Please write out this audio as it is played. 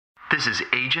This is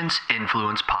Agents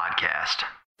Influence Podcast.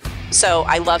 So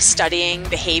I love studying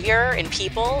behavior in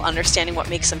people, understanding what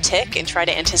makes them tick, and try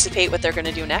to anticipate what they're going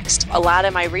to do next. A lot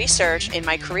of my research in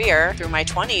my career through my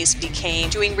 20s became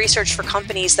doing research for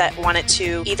companies that wanted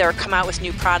to either come out with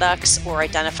new products or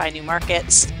identify new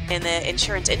markets. In the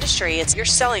insurance industry, you're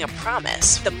selling a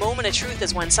promise. The moment of truth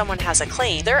is when someone has a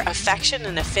claim. Their affection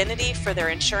and affinity for their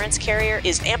insurance carrier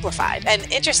is amplified. And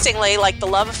interestingly, the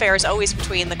love affair is always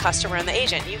between the customer and the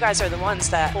agent. You guys are the ones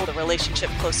that hold a relationship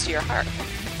close to your heart.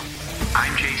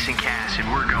 I'm Jason Cass,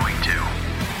 and we're going to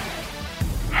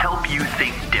help you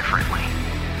think differently,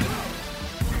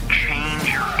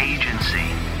 change your agency,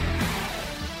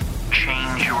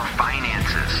 change your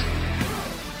finances,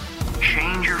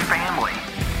 change your family,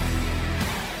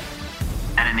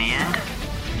 and in the end,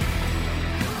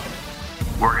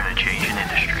 we're going to change an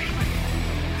industry.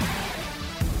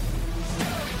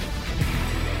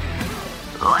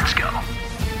 Let's go.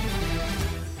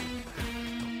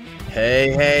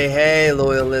 Hey,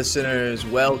 loyal listeners.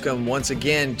 Welcome once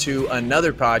again to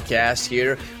another podcast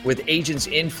here with Agents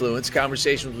Influence,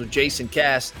 Conversations with Jason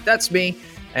Cass. That's me.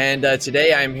 And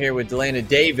today I'm here with Delana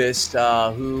Davis,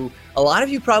 who a lot of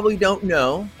you probably don't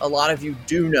know. A lot of you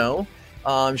do know.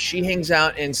 She hangs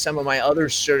out in some of my other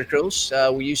circles.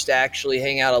 We used to actually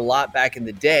hang out a lot back in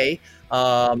the day,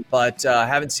 but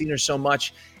haven't seen her so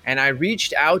much. And I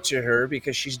reached out to her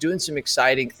because she's doing some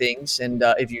exciting things. And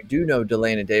if you do know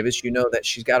Delana Davis, you know that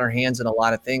she's got her hands in a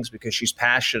lot of things because she's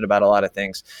passionate about a lot of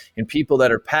things. And people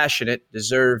that are passionate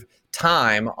deserve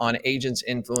time on Agents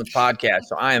Influence Podcast.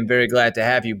 So I am very glad to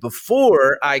have you.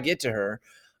 Before I get to her,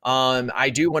 I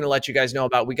do want to let you guys know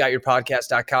about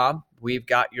WeGotYourPodcast.com. We've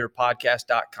got your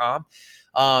podcast.com.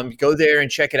 Go there and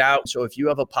check it out. So if you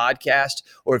have a podcast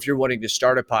or if you're wanting to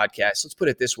start a podcast, let's put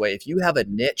it this way. If you have a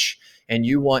niche and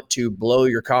you want to blow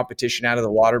your competition out of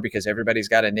the water because everybody's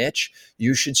got a niche,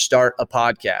 you should start a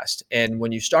podcast. And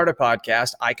when you start a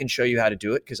podcast, I can show you how to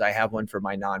do it because I have one for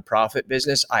my nonprofit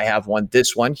business. I have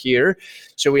this one here.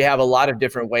 So we have a lot of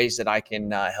different ways that I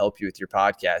can help you with your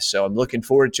podcast. So I'm looking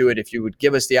forward to it. If you would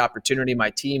give us the opportunity,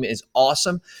 my team is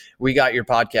awesome.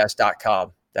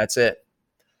 WeGotYourPodcast.com. That's it.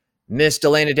 Miss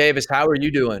Delana Davis, how are you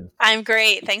doing? I'm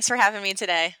great. Thanks for having me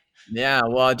today. Yeah,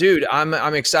 well, dude,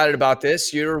 I'm excited about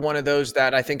this. You're one of those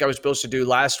that I think I was supposed to do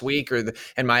last week,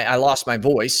 I lost my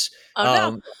voice. Oh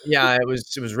no. Yeah, it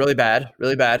was really bad,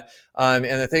 really bad. And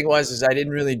the thing was I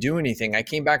didn't really do anything. I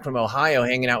came back from Ohio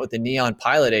hanging out with the Neon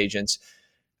Pilot agents.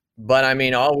 But I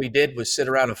mean, all we did was sit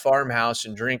around a farmhouse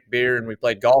and drink beer, and we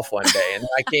played golf one day. And then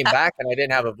I came back and I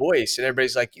didn't have a voice. And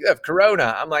everybody's like, "You have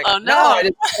corona." I'm like, Oh no, I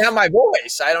didn't have my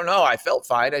voice. I don't know. I felt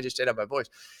fine. I just didn't have my voice.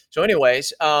 So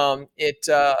anyways,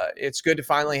 it's good to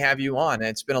finally have you on.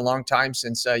 It's been a long time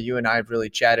since you and I have really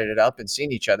chatted it up and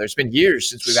seen each other. It's been years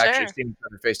since we've actually seen each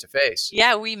other face to face.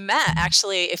 Yeah, we met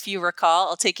actually, if you recall.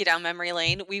 I'll take you down memory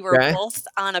lane. We were both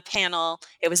on a panel.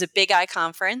 It was a Big I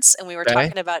conference, and we were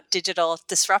talking about digital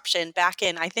disruption back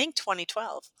in, I think,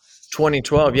 2012.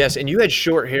 2012, yes. And you had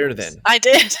short hair then. I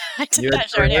did. I did have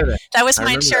short hair. That was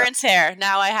my insurance hair.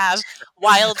 Now I have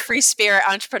wild, free spirit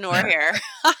entrepreneur hair.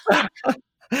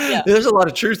 Yeah. There's a lot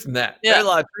of truth in that. Yeah. There's a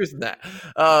lot of truth in that.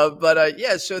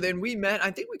 So then we met.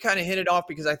 I think we kind of hit it off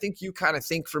because I think you kind of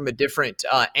think from a different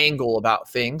angle about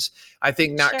things. I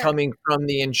think not coming from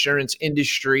the insurance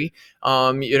industry,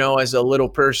 as a little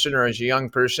person or as a young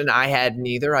person, I had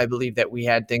neither. I believe that we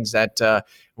had things that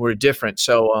were different.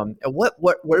 So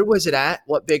where was it at?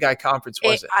 What Big I conference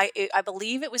was it? I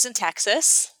believe it was in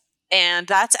Texas. And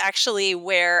that's actually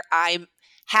where I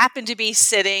happened to be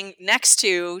sitting next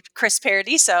to Chris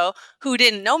Paradiso, who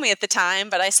didn't know me at the time,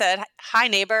 but I said, "Hi,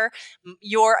 neighbor,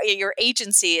 your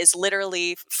agency is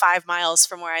literally 5 miles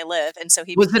from where I live." And so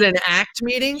was it an ACT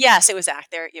meeting? Yes, it was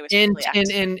ACT. There, it was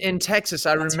in Texas.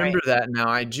 I remember that now.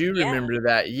 I do remember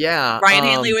that. Yeah, Ryan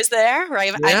Hanley was there.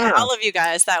 Right, all of you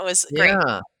guys. That was great.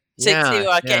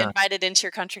 To get invited into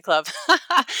your country club.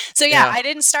 So I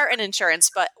didn't start in insurance,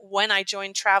 but when I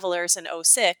joined Travelers in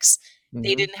 2006.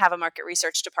 They didn't have a market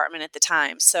research department at the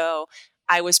time. So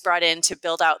I was brought in to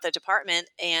build out the department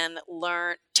and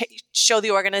show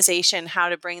the organization how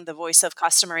to bring the voice of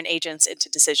customer and agents into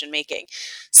decision making.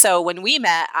 So when we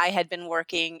met, I had been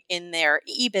working in their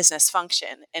e-business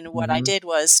function. And what I did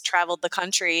was traveled the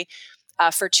country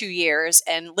for 2 years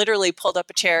and literally pulled up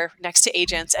a chair next to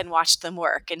agents and watched them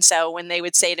work. And so when they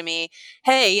would say to me,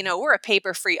 "Hey, we're a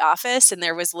paper-free office," and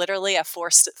there was literally a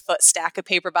 4-foot stack of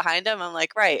paper behind them, I'm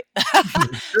like, right,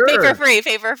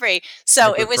 paper-free.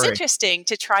 So it was interesting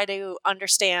to try to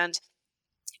understand,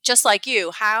 just like you,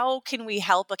 how can we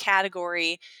help a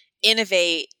category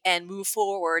innovate and move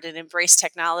forward and embrace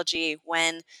technology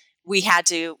when we had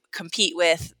to compete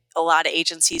with a lot of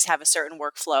agencies have a certain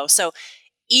workflow. So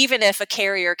even if a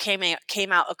carrier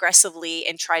came out aggressively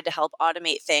and tried to help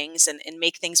automate things and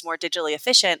make things more digitally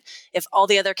efficient, if all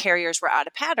the other carriers were out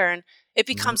of pattern, it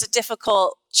becomes a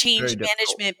difficult change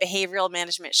management, behavioral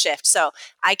management shift. So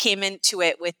I came into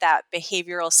it with that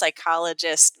behavioral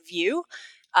psychologist view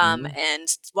and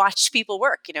watched people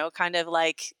work, kind of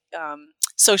like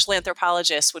social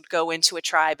anthropologists would go into a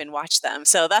tribe and watch them.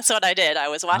 So that's what I did. I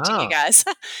was watching you guys.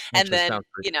 And then,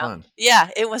 fun. Yeah,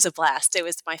 it was a blast. It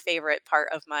was my favorite part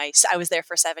of I was there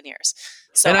for 7 years.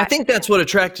 So and I think that's what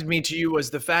attracted me to you was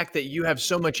the fact that you have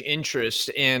so much interest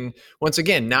in, once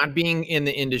again, not being in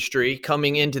the industry,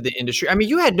 coming into the industry. I mean,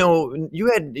 you had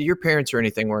your parents or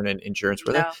anything weren't in insurance,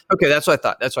 were they? Okay. That's what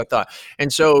I thought.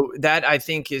 And so that I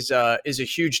think is a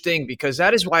huge thing, because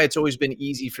that is why it's always been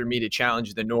easy for me to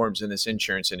challenge the norms in this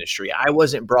insurance industry. I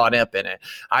wasn't brought up in it.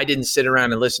 I didn't sit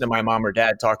around and listen to my mom or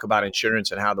dad talk about insurance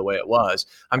and how the way it was.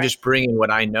 I'm just bringing what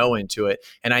I know into it.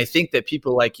 And I think that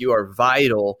people like you are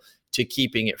vital to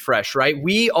keeping it fresh, right?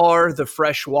 We are the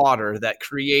fresh water that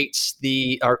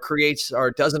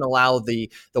doesn't allow the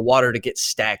water to get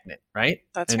stagnant, right?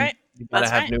 That's right. You gotta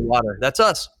have new water. That's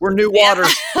us. We're new water.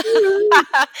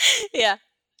 Yeah.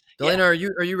 Delana, are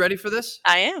you ready for this?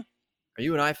 I am. Are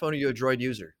you an iPhone or are you a Droid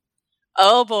user?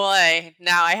 Oh boy.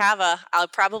 Now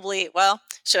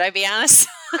should I be honest?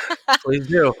 Please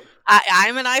do.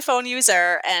 I'm an iPhone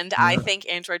user, and I think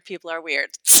Android people are weird.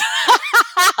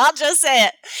 I'll just say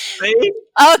it. See?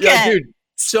 Okay. Yeah, dude,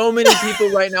 so many people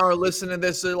right now are listening to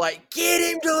this. They're like, get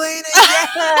him, Delana.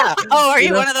 Yeah. Oh, are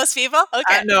you one of those people?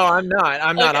 Okay. No, I'm not.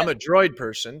 I'm not. I'm a Droid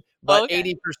person. But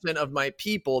 80% of my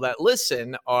people that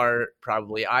listen are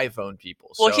probably iPhone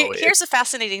people. Well, here's a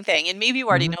fascinating thing, and maybe you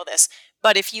already know this,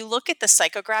 but if you look at the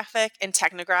psychographic and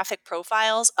technographic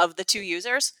profiles of the two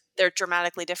users, they're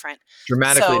dramatically different.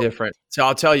 Different. So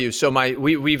I'll tell you. So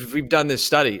we've done this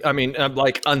study. I mean,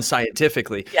 like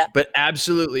unscientifically, but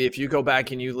absolutely. If you go back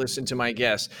and you listen to my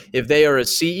guests, if they are a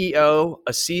CEO,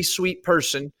 a C-suite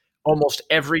person, almost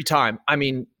every time,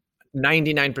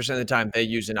 99% of the time they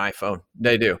use an iPhone.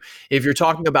 They do. If you're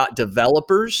talking about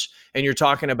developers and you're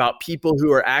talking about people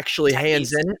who are actually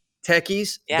hands in it,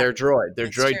 techies, they're Droid. They're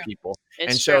Droid people.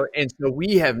 And so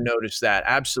we have noticed that.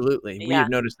 Absolutely. We have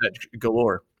noticed that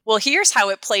galore. Well, here's how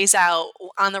it plays out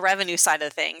on the revenue side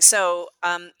of things. So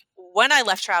when I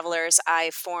left Travelers, I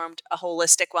formed a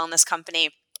holistic wellness company.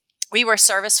 We were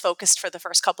service focused for the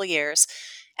first couple of years,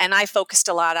 and I focused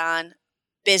a lot on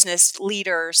business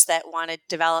leaders that wanted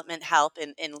development help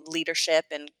in leadership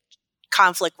and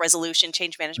conflict resolution,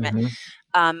 change management.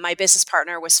 My business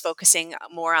partner was focusing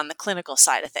more on the clinical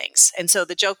side of things. And so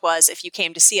the joke was, if you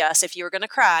came to see us, if you were going to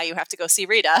cry, you have to go see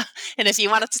Rita. And if you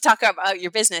wanted to talk about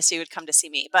your business, you would come to see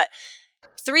me. But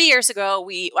 3 years ago,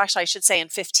 I should say in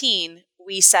 2015,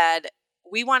 we said,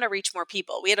 we want to reach more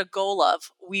people. We had a goal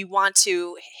of, we want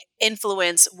to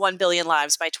influence 1 billion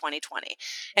lives by 2020.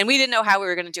 And we didn't know how we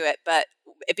were going to do it, but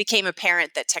it became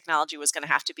apparent that technology was going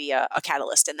to have to be a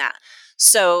catalyst in that.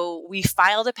 So we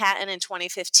filed a patent in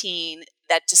 2015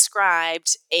 that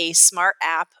described a smart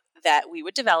app that we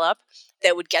would develop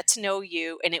that would get to know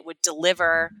you, and it would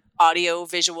deliver audio,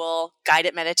 visual,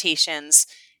 guided meditations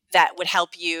that would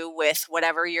help you with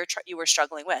whatever you were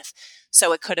struggling with.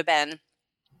 So it could have been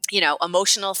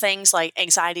emotional things like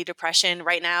anxiety, depression.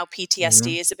 Right now,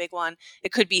 PTSD is a big one.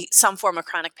 It could be some form of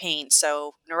chronic pain.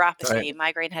 So neuropathy,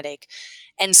 migraine headache.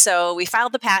 And so we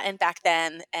filed the patent back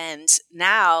then. And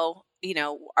now,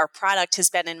 our product has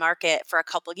been in market for a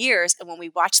couple of years. And when we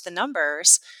watch the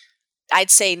numbers, I'd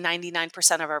say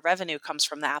 99% of our revenue comes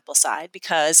from the Apple side,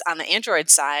 because on the Android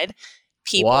side,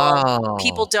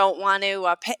 people don't want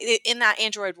to pay. In that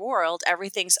Android world,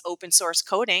 everything's open source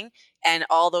coding, and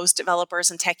all those developers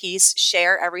and techies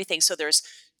share everything. So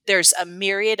there's a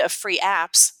myriad of free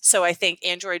apps. So I think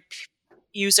Android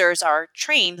users are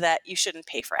trained that you shouldn't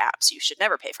pay for apps. You should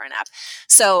never pay for an app.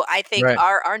 So I think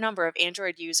our number of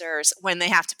Android users, when they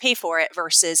have to pay for it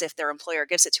versus if their employer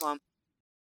gives it to them.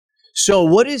 So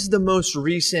what is the most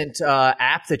recent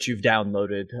app that you've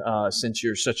downloaded since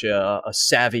you're such a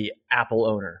savvy Apple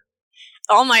owner?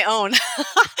 All my own.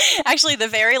 Actually, the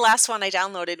very last one I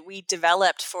downloaded, we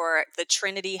developed for the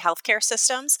Trinity Healthcare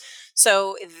Systems.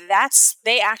 So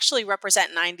they actually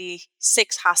represent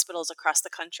 96 hospitals across the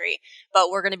country, but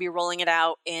we're going to be rolling it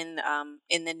out in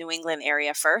the New England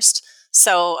area first.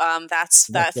 So that is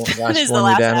the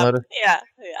last app.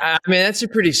 Yeah. That's a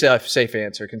pretty safe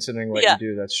answer considering what you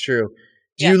do. That's true.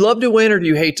 Do you love to win or do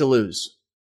you hate to lose?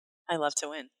 I love to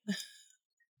win.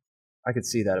 I could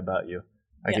see that about you.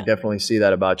 I could definitely see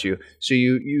that about you. So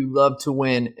you love to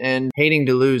win, and hating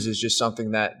to lose is just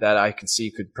something that I can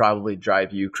see could probably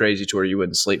drive you crazy to where you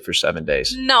wouldn't sleep for 7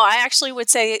 days. No, I actually would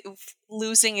say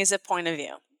losing is a point of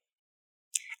view.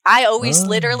 I always,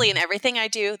 literally in everything I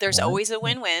do, there's always a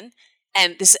win-win.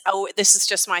 And this is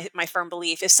just my firm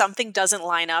belief. If something doesn't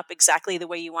line up exactly the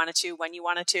way you want it to, when you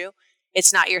want it to,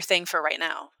 it's not your thing for right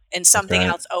now. And something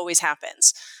else always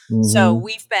happens. So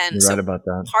we've been right about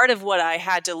that. Part of what I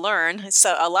had to learn,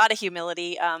 so a lot of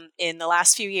humility in the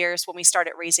last few years when we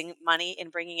started raising money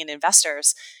and bringing in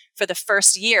investors. For the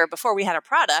first year before we had a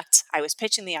product, I was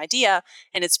pitching the idea,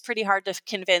 and it's pretty hard to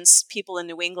convince people in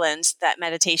New England that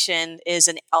meditation is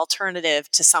an alternative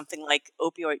to something like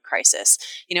opioid crisis.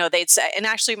 They'd say, and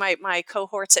actually my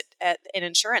cohorts in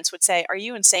insurance would say, "Are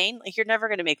you insane? Like, you're never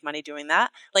going to make money doing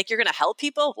that. Like, you're going to help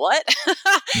people? What?"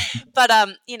 But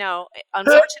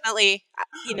unfortunately,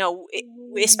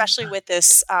 especially with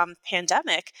this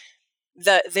pandemic,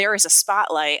 there is a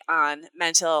spotlight on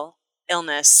mental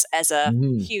illness as a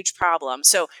huge problem.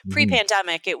 So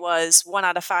pre-pandemic, it was 1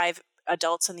 out of 5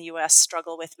 adults in the U.S.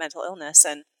 struggle with mental illness.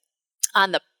 And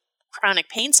on the chronic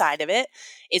pain side of it,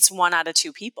 it's 1 out of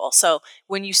 2 people. So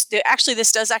when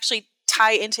this does actually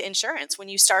tie into insurance. When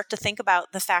you start to think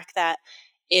about the fact that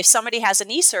if somebody has a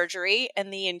knee surgery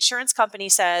and the insurance company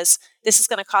says, this is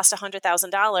going to cost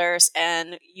 $100,000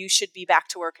 and you should be back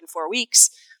to work in 4 weeks,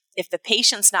 if the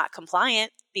patient's not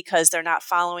compliant because they're not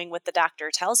following what the doctor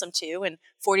tells them to, and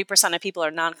 40% of people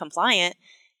are non-compliant,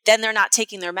 then they're not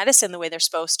taking their medicine the way they're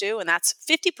supposed to. And that's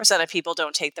 50% of people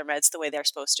don't take their meds the way they're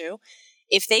supposed to.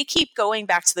 If they keep going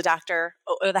back to the doctor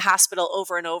or the hospital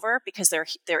over and over because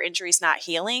their injury's not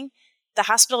healing, the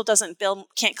hospital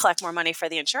can't collect more money for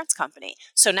the insurance company.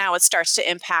 So now it starts to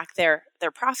impact their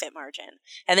profit margin.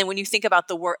 And then when you think about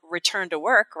the return to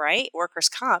work, right, workers'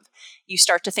 comp, you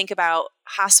start to think about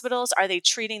hospitals. Are they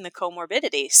treating the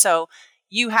comorbidity? So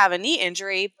you have a knee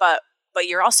injury, but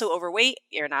you're also overweight.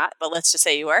 You're not, but let's just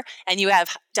say you are. And you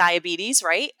have diabetes,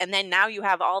 right? And then now you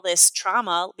have all this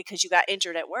trauma because you got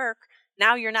injured at work.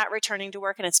 Now you're not returning to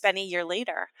work, and it's been a year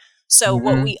later. So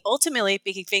what we ultimately,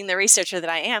 being the researcher that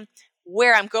I am,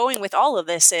 where I'm going with all of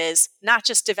this is not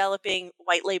just developing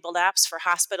white labeled apps for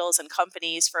hospitals and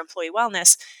companies for employee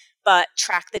wellness, but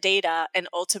track the data and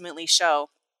ultimately show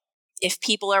if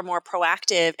people are more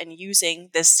proactive and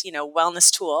using this,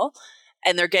 wellness tool,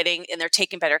 and they're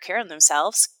taking better care of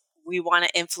themselves, we want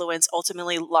to influence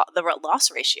ultimately the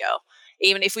loss ratio.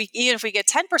 Even if we get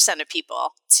 10% of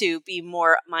people to be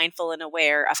more mindful and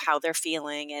aware of how they're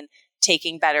feeling and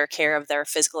taking better care of their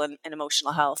physical and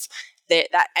emotional health,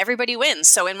 that everybody wins.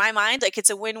 So in my mind, like, it's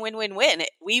a win-win-win-win.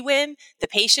 We win, the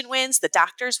patient wins, the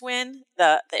doctors win,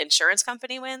 the insurance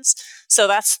company wins. So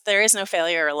there is no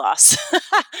failure or loss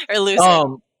or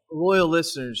losing. Loyal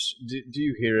listeners, do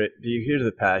you hear it? Do you hear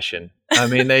the passion? I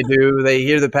mean, they do. They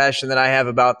hear the passion that I have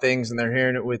about things, and they're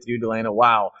hearing it with you, Delana.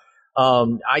 Wow.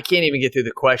 I can't even get through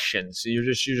the questions. You're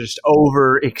just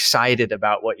over excited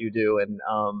about what you do. And,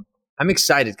 I'm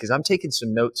excited because I'm taking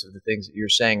some notes of the things that you're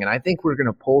saying. And I think we're going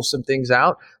to pull some things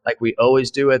out like we always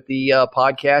do at the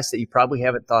podcast that you probably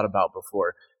haven't thought about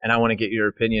before. And I want to get your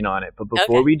opinion on it. But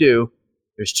before we do,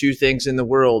 there's 2 things in the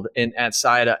world at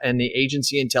SIDA and the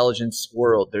agency intelligence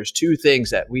world. There's 2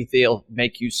 things that we feel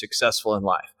make you successful in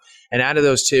life. And out of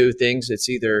those 2 things, it's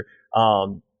either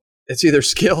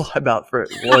skill for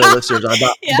loyal listeners.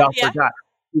 Forgot.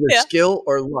 Either skill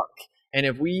or luck. And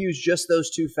if we use just those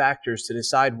 2 factors to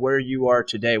decide where you are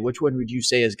today, which one would you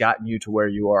say has gotten you to where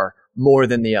you are more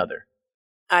than the other?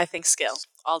 I think skill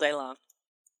all day long.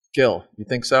 Skill. You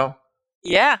think so?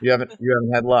 Yeah. You haven't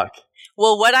had luck.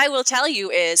 Well, what I will tell you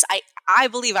is I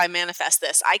believe I manifest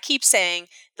this. I keep saying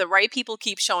the right people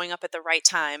keep showing up at the right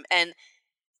time. And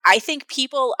I think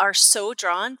people are so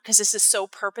drawn, because this is so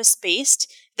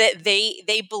purpose-based, that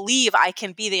they believe I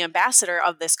can be the ambassador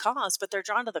of this cause, but they're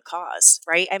drawn to the cause,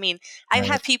 right? I mean, I've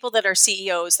had people that are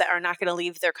CEOs that are not going to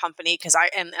leave their company because I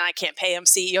can't pay them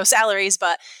CEO salaries,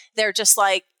 but they're just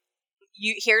like,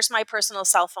 here's my personal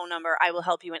cell phone number. I will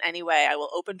help you in any way. I will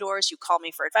open doors. You call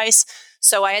me for advice.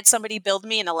 So I had somebody build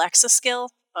me an Alexa skill.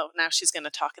 Oh, now she's going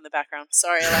to talk in the background.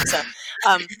 Sorry, Alexa.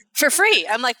 For free.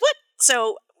 I'm like, what?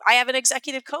 So I have an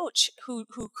executive coach who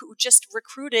just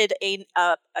recruited a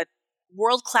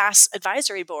world-class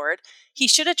advisory board. He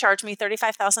should have charged me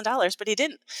 $35,000, but he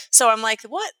didn't. So I'm like,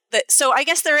 what? So I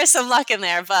guess there is some luck in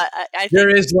there, but I think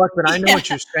there is luck. But I know what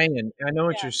you're saying. I know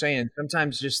what you're saying.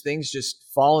 Sometimes things just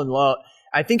fall in love.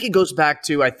 I think it goes back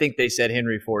to, I think they said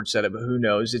Henry Ford said it, but who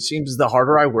knows? It seems the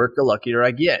harder I work, the luckier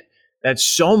I get. That's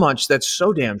so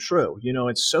damn true.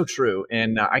 It's so true.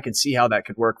 And I can see how that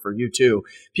could work for you too.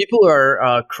 People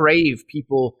crave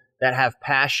people that have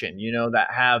passion,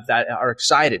 that are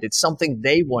excited. It's something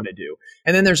they want to do.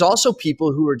 And then there's also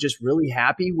people who are just really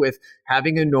happy with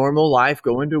having a normal life,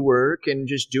 going to work and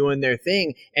just doing their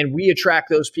thing. And we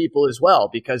attract those people as well,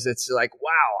 because it's like,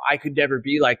 wow, I could never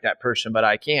be like that person, but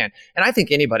I can. And I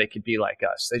think anybody could be like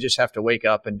us. They just have to wake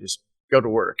up and just go to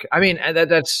work. I mean,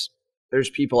 there's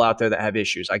people out there that have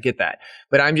issues. I get that.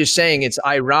 But I'm just saying it's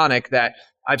ironic that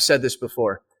I've said this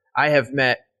before. I have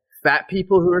met fat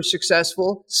people who are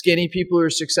successful, skinny people who are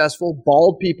successful,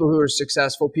 bald people who are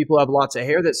successful, people who have lots of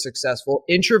hair that's successful,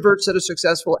 introverts that are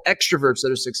successful, extroverts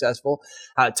that are successful,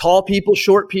 tall people,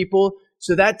 short people.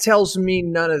 So that tells me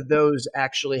none of those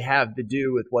actually have to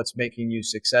do with what's making you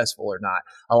successful or not.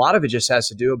 A lot of it just has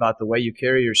to do about the way you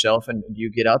carry yourself and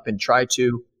you get up and try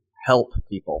to help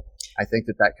people. I think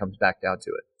that comes back down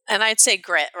to it. And I'd say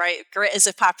grit, right? Grit is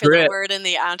a popular word in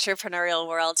the entrepreneurial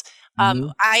world.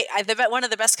 One of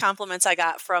the best compliments I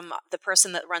got from the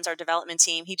person that runs our development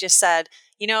team, he just said,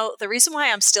 the reason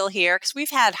why I'm still here, because we've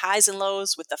had highs and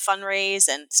lows with the fundraise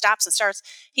and stops and starts.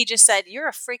 He just said, you're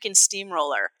a freaking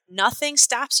steamroller. Nothing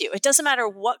stops you. It doesn't matter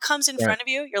what comes in front of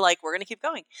you. You're like, we're going to keep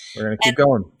going. We're going to keep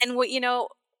going. And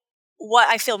what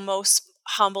I feel most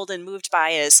humbled and moved by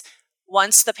is,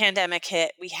 once the pandemic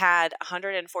hit, we had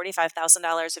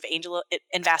 $145,000 of angel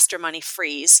investor money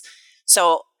freeze.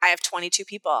 So I have 22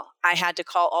 people. I had to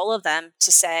call all of them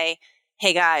to say,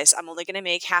 hey guys, I'm only going to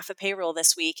make half a payroll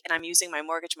this week and I'm using my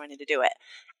mortgage money to do it.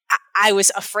 I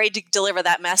was afraid to deliver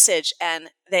that message. And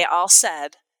they all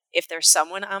said, if there's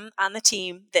someone on the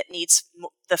team that needs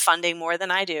the funding more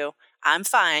than I do, I'm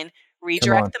fine.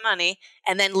 Redirect the money.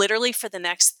 And then literally for the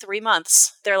next 3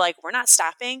 months, they're like, we're not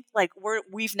stopping. Like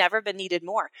we've never been needed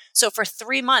more. So for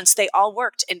 3 months, they all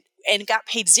worked and got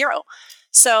paid zero.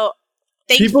 So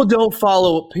people don't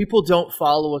follow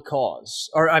a cause,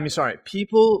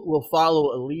 people will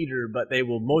follow a leader, but they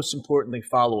will most importantly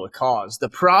follow a cause. The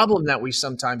problem that we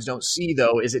sometimes don't see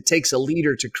though, is it takes a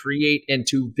leader to create and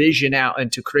to vision out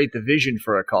and to create the vision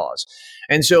for a cause.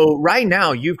 And so right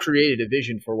now you've created a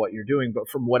vision for what you're doing, but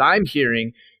from what I'm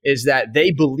hearing is that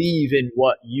they believe in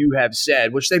what you have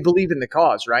said, which they believe in the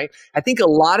cause, right? I think a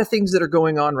lot of things that are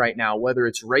going on right now, whether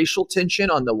it's racial tension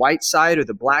on the white side or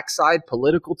the black side,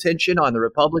 political tension on the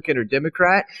Republican or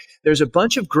Democrat, there's a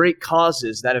bunch of great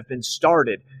causes that have been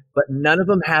started, but none of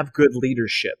them have good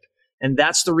leadership. And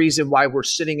that's the reason why we're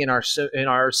sitting in our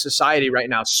society right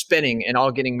now, spinning and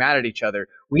all getting mad at each other.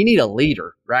 We need a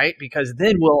leader, right? Because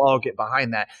then we'll all get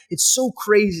behind that. It's so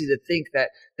crazy to think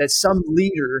that some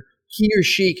leader, he or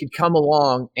she could come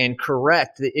along and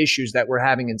correct the issues that we're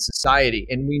having in society.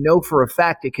 And we know for a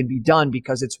fact it can be done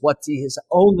because it's his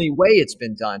only way it's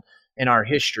been done in our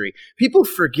history. People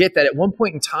forget that at one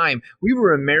point in time, we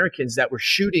were Americans that were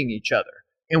shooting each other.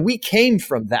 And we came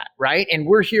from that, right? And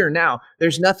we're here now.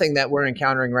 There's nothing that we're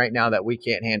encountering right now that we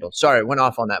can't handle. Sorry, I went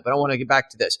off on that, but I want to get back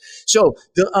to this. So,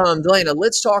 Delana,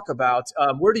 let's talk about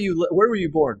where were you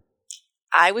born?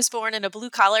 I was born in a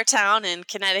blue-collar town in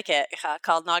Connecticut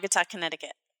called Naugatuck,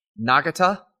 Connecticut.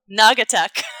 Naugatuck?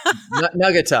 Naugatuck.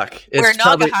 Naugatuck. Where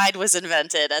Naugahyde was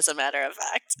invented, as a matter of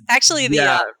fact. Actually,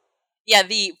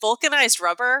 the vulcanized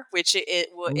rubber, which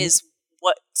is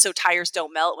so tires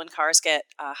don't melt when cars get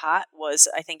hot, was,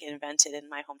 I think, invented in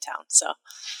my hometown. So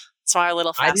it's my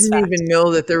little fast I didn't fact. even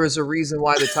know that there was a reason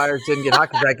why the tires didn't get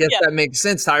hot, because I guess that makes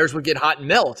sense. Tires would get hot and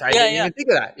melt. I didn't even think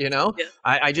of that, Yeah.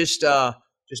 I just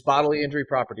bodily injury,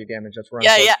 property damage. That's where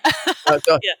I'm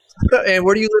And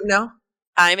where do you live now?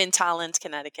 I'm in Tolland,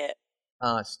 Connecticut.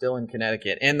 Still in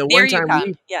Connecticut. And the Near one time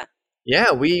I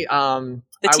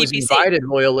was invited,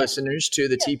 loyal listeners, to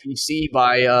the TPC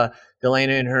by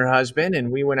Delana and her husband,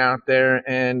 and we went out there,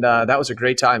 and that was a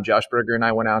great time. Josh Berger and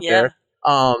I went out there.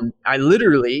 I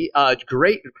literally,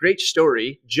 great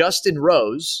story. Justin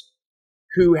Rose,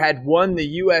 who had won the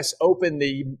U.S. Open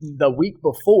the week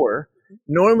before.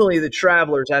 Normally, the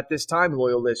Travelers at this time,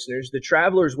 loyal listeners, the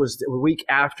Travelers was the week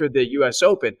after the U.S.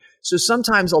 Open. So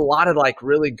sometimes a lot of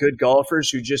really good golfers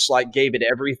who just gave it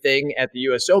everything at the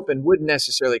U.S. Open wouldn't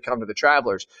necessarily come to the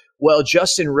Travelers. Well,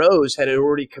 Justin Rose had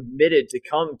already committed to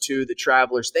come to the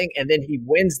Travelers thing, and then he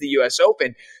wins the U.S.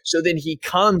 Open. So then he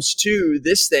comes to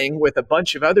this thing with a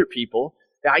bunch of other people.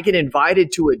 I get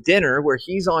invited to a dinner where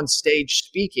he's on stage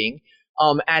speaking.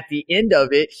 At the end of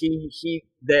it,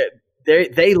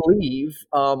 they leave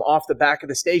off the back of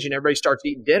the stage and everybody starts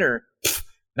eating dinner.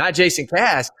 Not Jason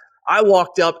Cass. I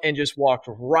walked up and just walked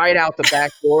right out the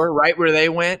back door, right where they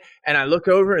went. And I look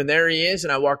over and there he is.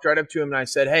 And I walked right up to him and I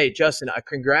said, hey, Justin,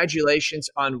 congratulations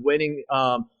on winning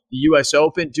the U.S.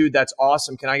 Open. Dude, that's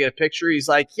awesome. Can I get a picture? He's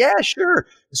like, yeah, sure.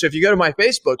 So if you go to my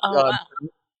Facebook, wow.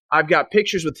 I've got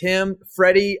pictures with him,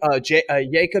 Freddie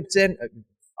Jacobson.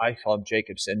 I call him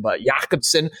Jacobson, but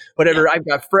Jacobson, whatever. Yeah. I've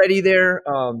got Freddie there.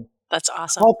 That's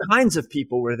awesome. All kinds of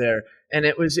people were there. And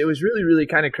it was really, really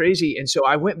kind of crazy. And so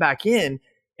I went back in,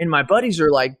 and my buddies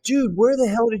are like, dude, where the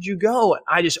hell did you go?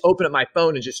 I just open up my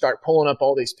phone and just start pulling up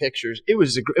all these pictures. It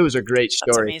was a great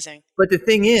story. That's amazing. But the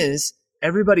thing is,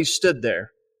 everybody stood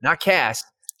there, not Cass.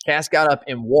 Cass got up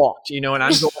and walked, and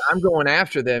I'm going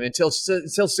after them until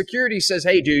security says,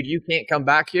 hey, dude, you can't come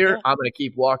back here. Yeah. I'm going to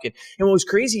keep walking. And what was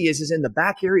crazy is in the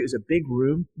back area, it was a big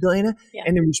room, Delana,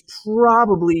 and there was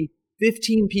probably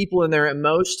 15 people in there at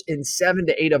most, and 7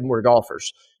 to 8 of them were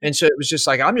golfers. And so it was just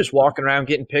like, I'm just walking around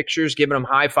getting pictures, giving them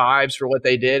high fives for what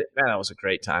they did. Man, that was a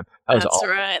great time. That's awesome.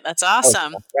 Right. That's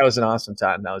awesome. That was an awesome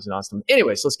time.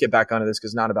 Anyways, let's get back onto this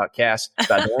because it's not about Cass. It's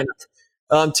about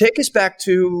Delana. Take us back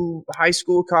to high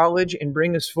school, college, and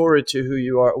bring us forward to who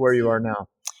you are, where you are now.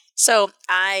 So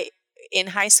in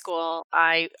high school,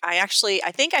 I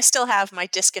think I still have my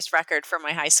discus record for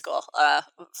my high school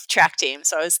track team.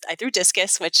 So I threw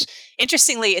discus, which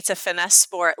interestingly, it's a finesse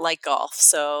sport like golf.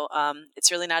 So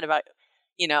it's really not about,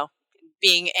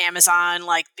 being Amazon,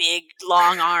 like big,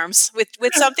 long arms. With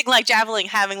something like javelin,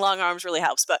 having long arms really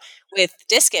helps. But with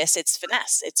discus, it's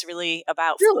finesse. It's really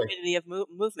about fluidity of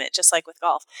movement, just like with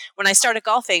golf. When I started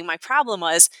golfing, my problem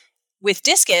was with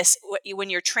discus, when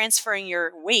you're transferring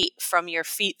your weight from your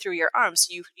feet through your arms,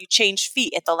 you change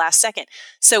feet at the last second.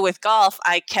 So with golf,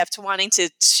 I kept wanting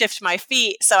to shift my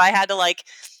feet. So I had to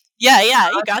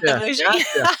you got the vision.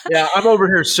 Yeah, I'm over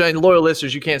here saying, loyal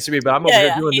listeners, you can't see me, but I'm over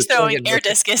here doing He's throwing air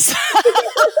discus.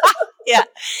 Yeah.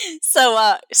 So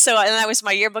and I was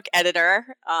my yearbook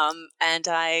editor, and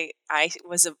I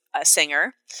was a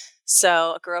singer.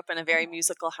 So I grew up in a very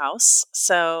musical house.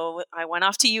 So I went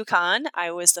off to UConn. I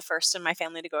was the first in my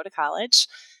family to go to college.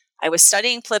 I was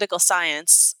studying political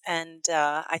science, and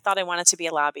I thought I wanted to be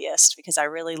a lobbyist because I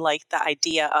really liked the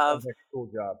idea of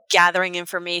gathering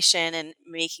information and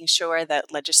making sure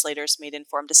that legislators made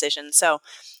informed decisions. So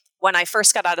when I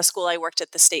first got out of school, I worked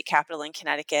at the state capitol in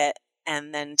Connecticut,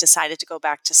 and then decided to go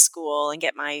back to school and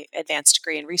get my advanced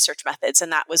degree in research methods.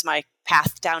 And that was my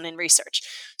path down in research.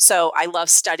 So I love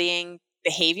studying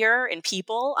behavior in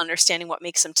people, understanding what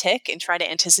makes them tick, and try to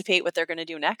anticipate what they're going to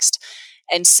do next.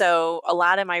 And so a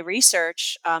lot of my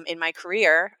research in my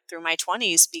career through my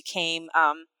 20s became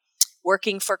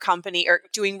working for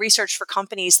doing research for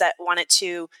companies that wanted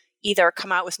to either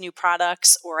come out with new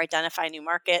products or identify new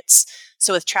markets.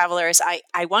 So with Travelers,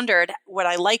 I wondered, would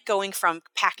I like going from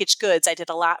packaged goods? I did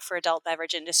a lot for adult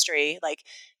beverage industry, like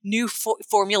new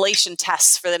formulation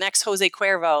tests for the next Jose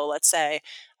Cuervo, let's say.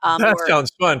 That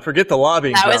sounds fun. Forget the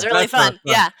lobbying. That was really fun.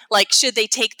 Yeah. Like, should they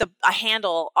take a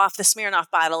handle off the Smirnoff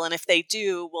bottle? And if they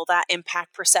do, will that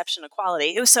impact perception of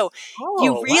quality? It was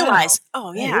you realize,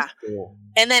 cool.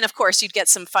 And then, of course, you'd get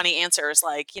some funny answers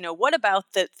like, what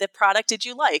about the product did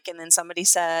you like? And then somebody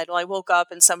said, well, I woke up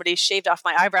and somebody shaved off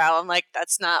my eyebrow. I'm like,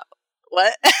 that's not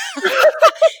what?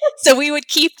 So we would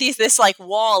keep this like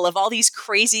wall of all these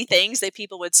crazy things that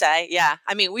people would say. Yeah.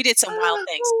 I mean, we did some wild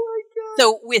things.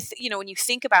 So with, when you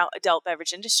think about adult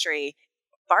beverage industry,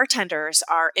 bartenders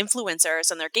are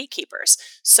influencers and they're gatekeepers.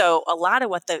 So a lot of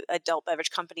what the adult beverage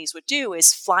companies would do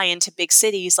is fly into big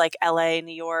cities like LA,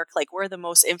 New York, like we're the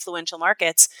most influential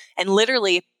markets, and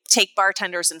literally take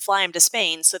bartenders and fly them to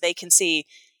Spain so they can see,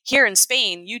 here in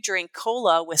Spain, you drink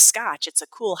cola with scotch. It's a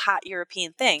cool, hot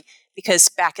European thing. Because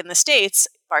back in the States,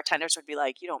 bartenders would be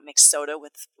like, you don't mix soda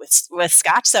with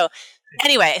scotch. So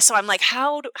anyway, so I'm like,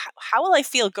 how will I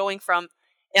feel going from,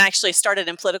 and I actually started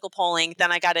in political polling.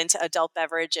 Then I got into adult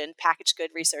beverage and packaged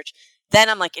good research. Then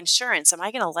I'm like, insurance, am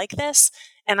I going to like this?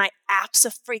 And I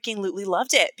absolutely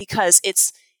loved it because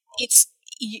it's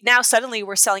now suddenly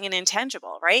we're selling an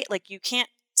intangible, right? Like you can't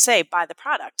say buy the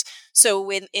product.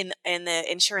 So in the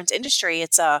insurance industry,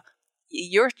 it's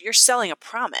you're selling a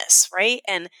promise, right?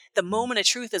 And the moment of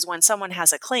truth is when someone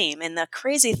has a claim. And the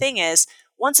crazy thing is,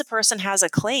 once a person has a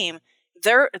claim,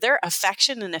 their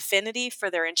affection and affinity for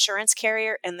their insurance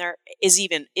carrier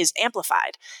is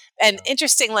amplified. And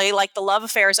interestingly, like the love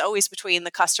affair is always between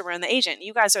the customer and the agent.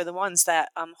 You guys are the ones that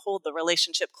hold the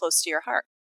relationship close to your heart.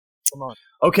 Come on.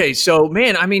 Okay, so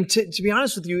man, I mean, to be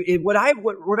honest with you, what I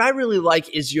really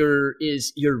like is your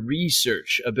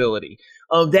research ability.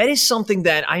 That is something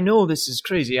that I know this is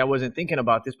crazy. I wasn't thinking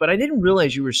about this, but I didn't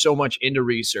realize you were so much into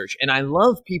research. And I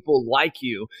love people like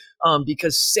you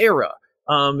because Sarah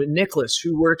Nicholas,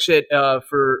 who works at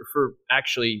for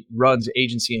actually runs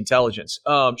Agency Intelligence,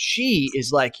 she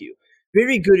is like you.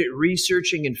 very good at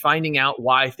researching and finding out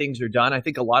why things are done. I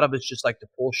think a lot of us just like to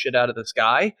pull shit out of the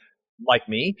sky, like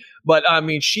me. But I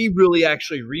mean, she really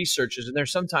actually researches. And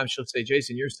there's sometimes she'll say,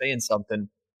 Jason, you're saying something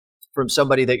from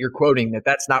somebody that you're quoting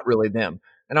that's not really them.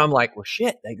 And I'm like, well,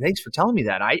 shit, thanks for telling me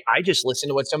that. I just listened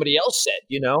to what somebody else said,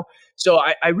 you know? So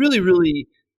I really, really,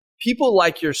 people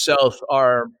like yourself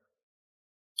are,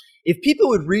 if people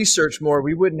would research more,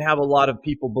 we wouldn't have a lot of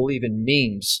people believe in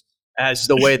memes as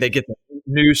the way they get the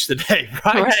news today,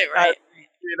 right? Right.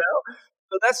 You know?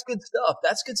 So that's good stuff.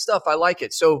 That's good stuff. I like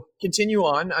it. So continue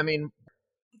on. I mean,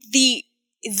 the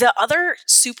other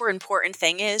super important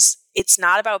thing is it's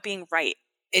not about being right.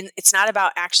 And it's not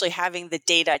about actually having the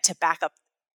data to back up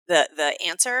the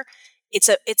answer.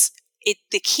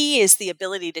 The key is the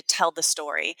ability to tell the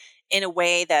story in a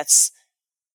way that's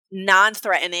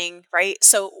non-threatening, right?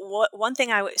 So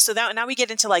now we get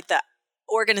into like the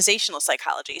organizational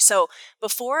psychology. So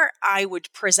before I would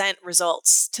present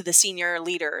results to the senior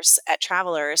leaders at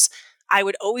Travelers, I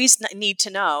would always need to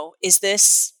know, is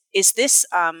this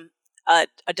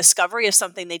a discovery of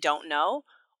something they don't know?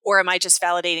 Or am I just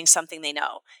validating something they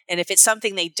know? And if it's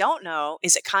something they don't know,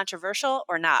 is it controversial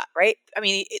or not, right? I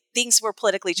mean, things were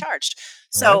politically charged.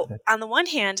 So on the one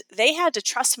hand, they had to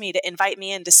trust me to invite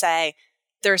me in to say,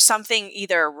 there's something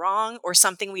either wrong or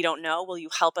something we don't know. Will you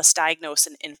help us diagnose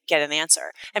and get an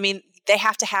answer? I mean, they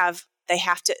have to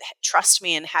trust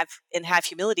me and have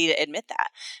humility to admit that.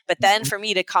 But then for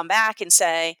me to come back and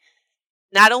say,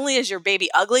 not only is your baby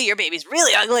ugly, your baby's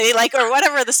really ugly, like, or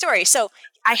whatever the story. So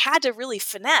I had to really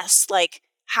finesse, like,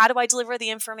 how do I deliver the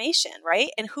information, right?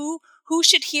 And who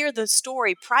should hear the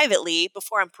story privately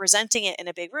before I'm presenting it in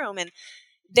a big room? And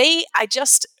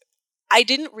I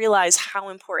didn't realize how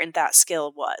important that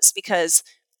skill was, because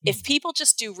if people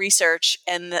just do research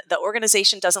and the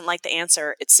organization doesn't like the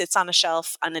answer, it sits on a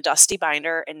shelf on a dusty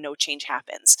binder and no change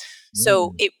happens.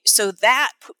 So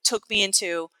that took me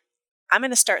into, I'm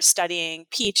going to start studying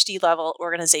PhD level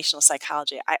organizational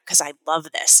psychology because I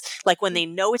love this. Like when they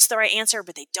know it's the right answer,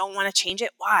 but they don't want to change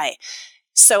it. Why?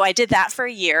 So I did that for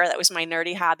a year. That was my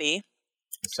nerdy hobby.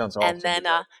 Sounds awesome. And then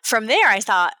from there, I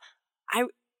thought,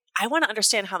 I want to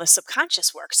understand how the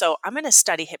subconscious works. So I'm going to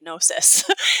study hypnosis.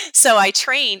 So I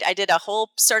did a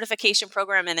whole certification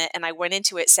program in it. And I went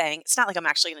into it saying, it's not like I'm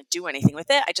actually going to do anything with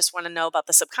it. I just want to know about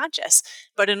the subconscious.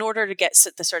 But in order to get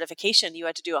the certification, you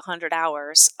had to do 100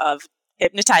 hours of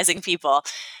hypnotizing people.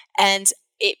 And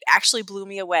it actually blew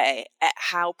me away at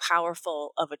how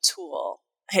powerful of a tool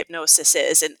hypnosis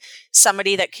is. And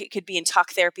somebody that could be in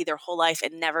talk therapy their whole life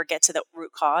and never get to the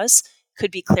root cause could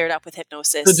be cleared up with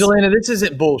hypnosis. So Delana, this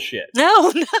isn't bullshit.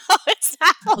 No, it's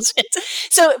not bullshit.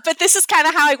 So, but this is kind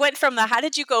of how I went from how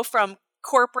did you go from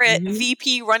corporate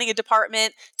VP running a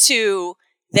department to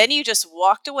then you just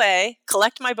walked away,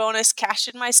 collect my bonus, cashed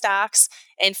in my stocks,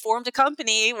 and formed a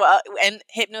company. Well, and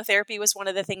hypnotherapy was one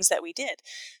of the things that we did.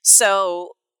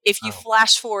 So if you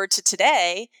flash forward to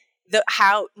today,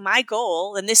 how my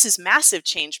goal, and this is massive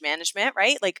change management,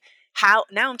 right? Like how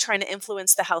now I'm trying to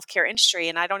influence the healthcare industry,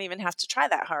 and I don't even have to try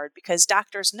that hard because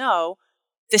doctors know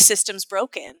the system's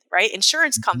broken, right?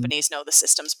 Insurance companies know the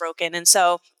system's broken. And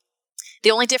so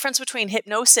the only difference between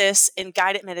hypnosis and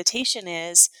guided meditation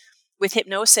is with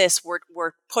hypnosis,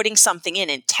 we're putting something in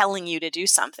and telling you to do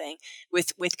something.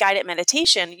 With guided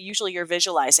meditation, usually you're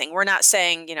visualizing. We're not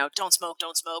saying, don't smoke.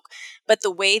 But the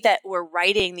way that we're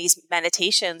writing these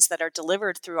meditations that are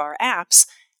delivered through our apps,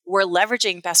 we're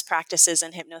leveraging best practices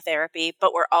in hypnotherapy,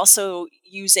 but we're also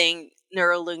using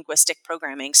neuro-linguistic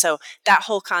programming. So that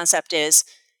whole concept is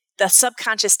the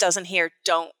subconscious doesn't hear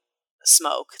don't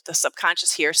smoke. The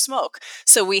subconscious hears smoke.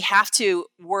 So we have to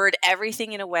word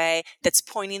everything in a way that's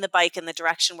pointing the bike in the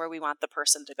direction where we want the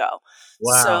person to go.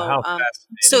 Wow, how fascinating.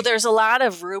 So there's a lot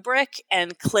of rubric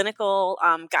and clinical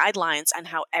guidelines on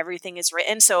how everything is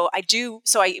written. So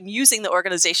I'm using the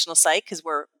organizational psych because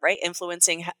we're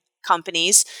influencing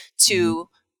companies to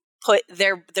put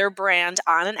their brand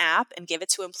on an app and give it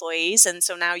to employees. And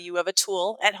so now you have a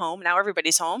tool at home, now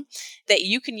everybody's home, that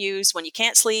you can use when you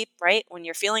can't sleep, right? When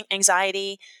you're feeling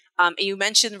anxiety. You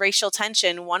mentioned racial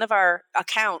tension. One of our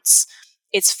accounts,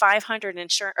 it's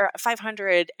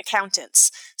 500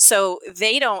 accountants. So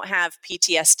they don't have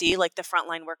PTSD like the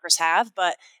frontline workers have,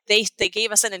 but they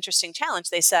gave us an interesting challenge.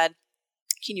 They said,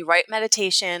 can you write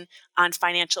meditation on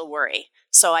financial worry?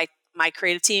 So my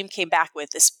creative team came back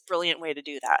with this brilliant way to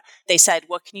do that. They said,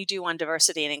 what can you do on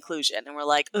diversity and inclusion? And we're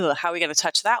like, how are we going to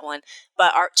touch that one?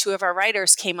 But two of our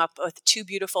writers came up with 2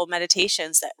 beautiful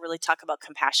meditations that really talk about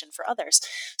compassion for others.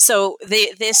 So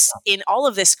in all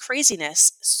of this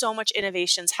craziness, so much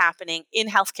innovation's happening in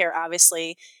healthcare,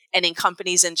 obviously, and in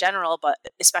companies in general, but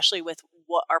especially with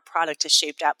what our product is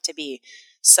shaped up to be.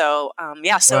 So,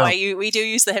 we do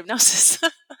use the hypnosis.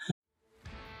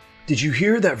 Did you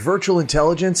hear that virtual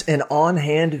intelligence and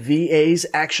on-hand VAs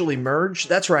actually merged?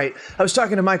 That's right. I was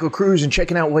talking to Michael Cruz and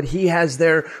checking out what he has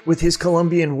there with his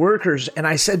Colombian workers. And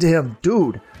I said to him,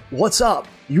 dude, what's up?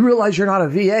 You realize you're not a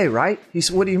VA, right? He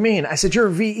said, what do you mean? I said, you're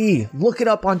a VE. Look it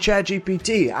up on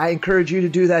ChatGPT. I encourage you to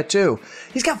do that too.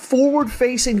 He's got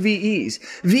forward-facing VEs.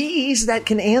 VEs that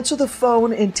can answer the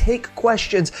phone and take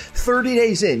questions 30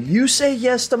 days in. You say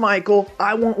yes to Michael,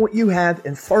 I want what you have.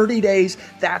 In 30 days,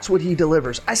 that's what he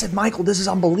delivers. I said, Michael, this is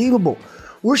unbelievable.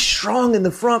 We're strong in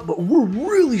the front, but we're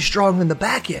really strong in the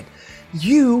back end.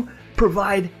 You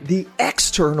provide the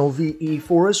external VE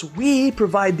for us. We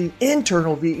provide the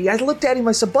internal VE. I looked at him,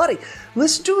 I said, buddy,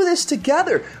 let's do this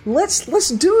together. Let's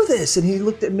do this. And he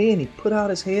looked at me and he put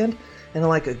out his hand, and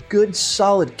like a good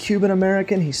solid Cuban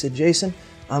American, he said, Jason,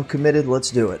 I'm committed. Let's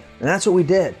do it. And that's what we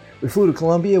did. We flew to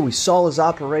Colombia, we saw his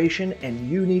operation, and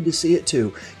you need to see it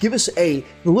too. Give us a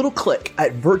little click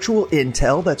at Virtual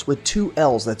Intel, that's with 2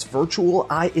 L's, that's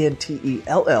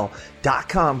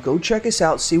virtualintell.com. Go check us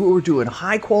out, see what we're doing.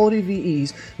 High quality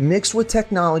VEs mixed with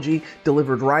technology,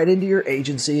 delivered right into your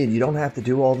agency, and you don't have to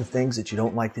do all the things that you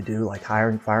don't like to do, like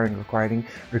hiring, firing,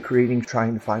 recruiting,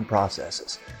 trying to find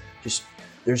processes. Just,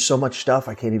 there's so much stuff,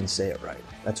 I can't even say it right.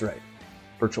 That's right.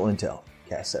 Virtual Intel,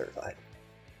 CAS certified.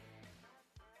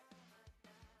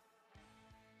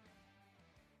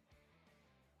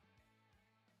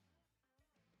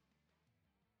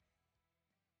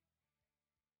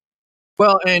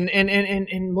 Well, and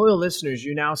loyal listeners,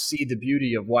 you now see the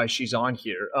beauty of why she's on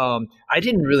here. I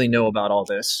didn't really know about all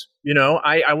this. You know,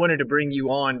 I wanted to bring you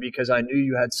on because I knew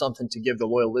you had something to give the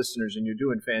loyal listeners, and you're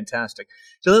doing fantastic.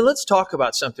 So then let's talk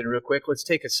about something real quick. Let's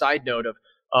take a side note of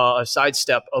a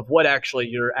sidestep of what actually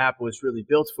your app was really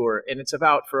built for. And it's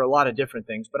about for a lot of different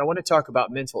things, but I want to talk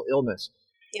about mental illness.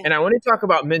 Yeah. And I want to talk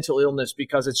about mental illness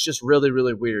because it's just really,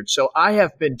 really weird. So I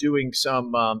have been doing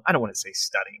some, I don't want to say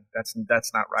studying. That's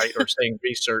not right. Or saying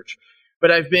research.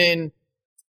 But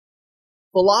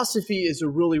philosophy is a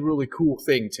really, really cool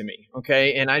thing to me.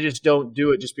 Okay. And I just don't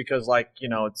do it just because I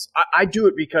do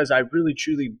it because I really,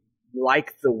 truly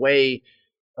like the way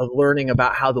of learning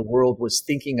about how the world was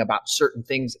thinking about certain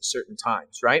things at certain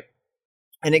times. Right.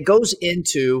 And it goes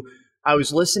into, I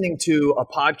was listening to a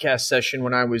podcast session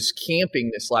when I was camping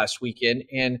this last weekend,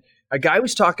 and a guy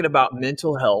was talking about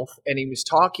mental health, and he was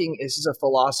talking, this is a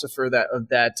philosopher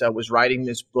that was writing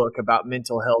this book about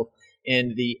mental health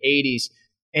in the 80s,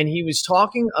 and he was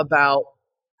talking about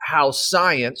how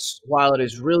science, while it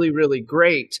is really, really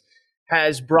great,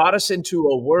 has brought us into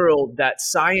a world that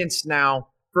science now,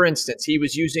 for instance, he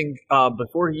was using,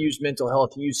 before he used mental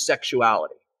health, he used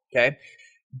sexuality, okay?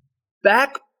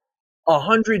 Back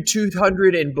 100,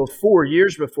 200, and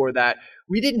years before that,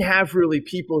 we didn't have really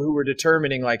people who were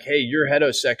determining like, hey, you're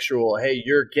heterosexual, hey,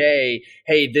 you're gay,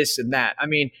 hey, this and that. I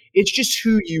mean, it's just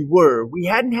who you were. We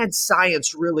hadn't had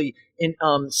science really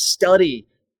study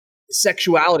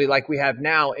sexuality like we have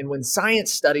now. And when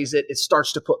science studies it, it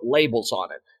starts to put labels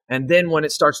on it. And then when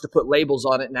it starts to put labels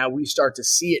on it, now we start to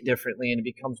see it differently, and it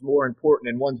becomes more important,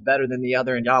 and one's better than the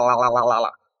other, and la la la la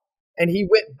la. And he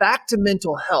went back to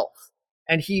mental health.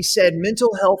 And he said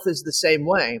mental health is the same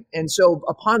way. And so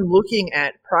upon looking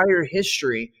at prior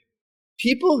history,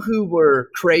 people who were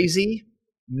crazy,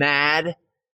 mad,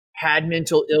 had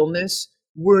mental illness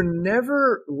were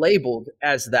never labeled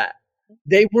as that.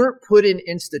 They weren't put in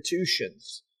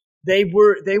institutions. They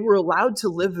were allowed to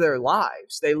live their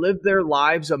lives. They lived their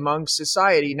lives among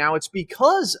society. Now it's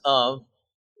because of,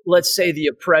 let's say, the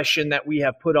oppression that we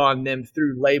have put on them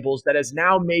through labels that has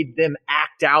now made them act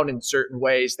out in certain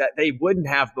ways that they wouldn't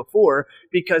have before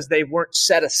because they weren't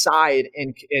set aside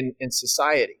in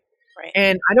society. Right.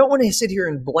 And I don't want to sit here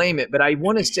and blame it, but I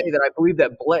want to say that I believe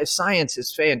that science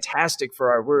is fantastic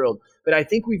for our world. But I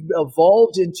think we've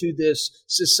evolved into this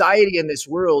society and this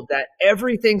world that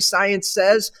everything science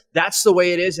says, that's the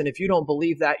way it is. And if you don't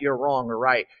believe that, you're wrong or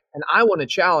right. And I want to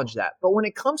challenge that. But when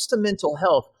it comes to mental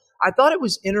health, I thought it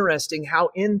was interesting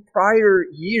how in prior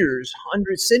years,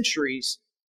 centuries,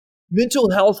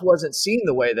 mental health wasn't seen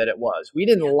the way that it was. We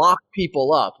didn't lock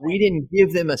people up. We didn't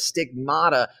give them a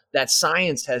stigmata that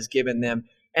science has given them.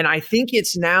 And I think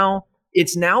it's now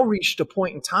reached a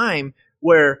point in time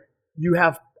where you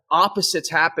have opposites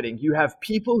happening. You have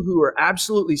people who are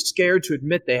absolutely scared to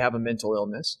admit they have a mental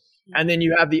illness. And then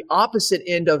you have the opposite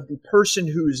end of the person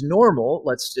who's normal.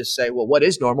 Let's just say, well, what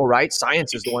is normal, right?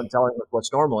 Science is the one telling us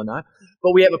what's normal and not.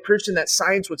 But we have a person that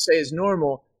science would say is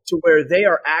normal to where they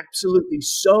are absolutely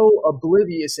so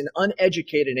oblivious and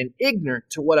uneducated and ignorant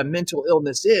to what a mental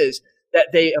illness is that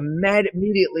they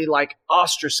immediately like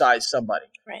ostracize somebody.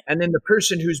 Right. And then the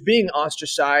person who's being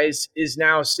ostracized is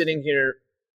now sitting here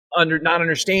not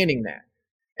understanding that.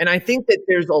 And I think that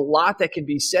there's a lot that can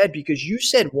be said, because you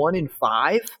said 1 in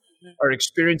 5 are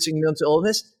experiencing mental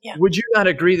illness. Yeah. Would you not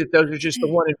agree that those are just the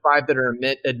 1 in 5 that are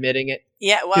admitting it?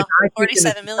 Yeah, well,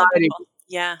 47 million people.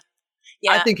 Yeah.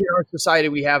 I think in our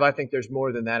society I think there's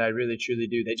more than that. I really, truly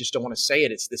do. They just don't want to say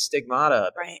it. It's the stigmata of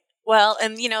it. Right. Well,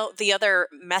 and the other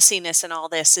messiness in all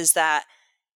this is that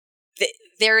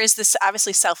there is this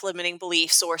obviously self-limiting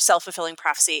beliefs or self-fulfilling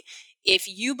prophecy. If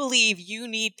you believe you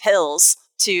need pills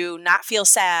to not feel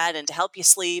sad and to help you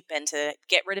sleep and to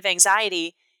get rid of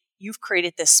anxiety, you've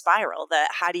created this spiral that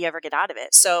how do you ever get out of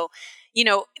it? So,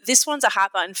 this one's a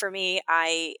hot button for me.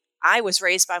 I was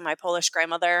raised by my Polish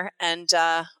grandmother, and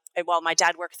my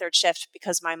dad worked third shift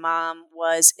because my mom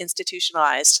was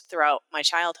institutionalized throughout my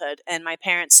childhood, and my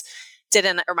parents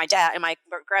my dad and my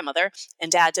grandmother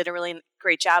and dad did a really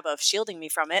great job of shielding me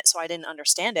from it. So I didn't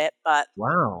understand it, but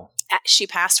wow, she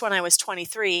passed when I was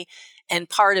 23. And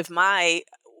part of I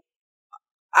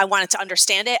wanted to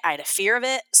understand it. I had a fear of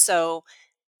it. So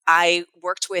I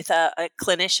worked with a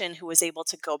clinician who was able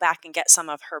to go back and get some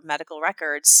of her medical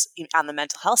records on the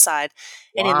mental health side.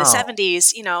 And in the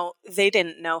 70s, they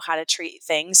didn't know how to treat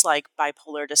things like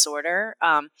bipolar disorder.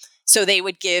 So they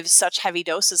would give such heavy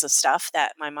doses of stuff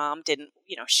that my mom didn't,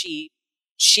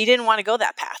 she didn't want to go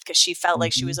that path because she felt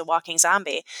like she was a walking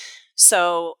zombie.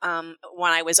 So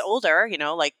when I was older,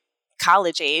 like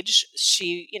college age,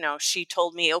 she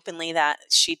told me openly that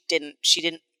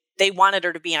they wanted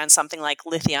her to be on something like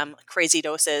lithium, crazy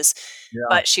doses,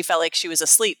 but she felt like she was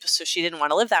asleep. So she didn't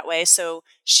want to live that way. So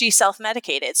she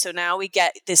self-medicated. So now we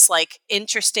get this like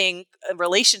interesting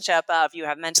relationship of you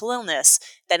have mental illness,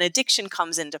 then addiction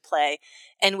comes into play.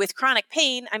 And with chronic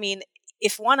pain, I mean,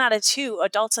 if 1 out of 2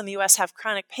 adults in the US have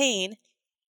chronic pain,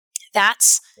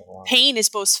 pain is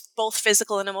both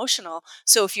physical and emotional.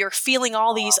 So if you're feeling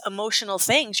all these emotional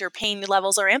things, your pain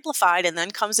levels are amplified, and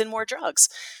then comes in more drugs.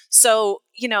 So,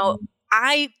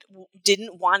 I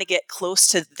didn't want to get close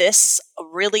to this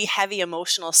really heavy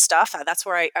emotional stuff. That's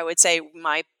where I would say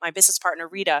my business partner,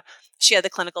 Rita, she had the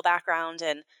clinical background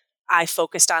and I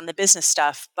focused on the business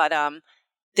stuff. But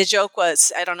the joke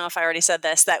was, I don't know if I already said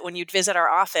this, that when you'd visit our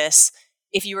office,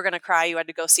 if you were going to cry, you had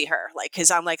to go see her.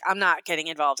 Cause I'm not getting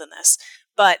involved in this,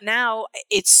 but now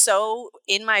it's so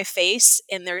in my face,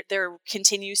 and there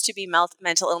continues to be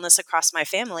mental illness across my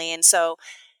family. And so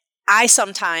I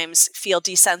sometimes feel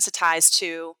desensitized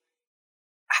to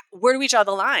where do we draw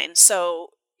the line?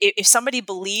 So if somebody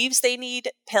believes they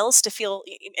need pills to feel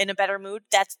in a better mood,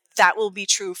 that will be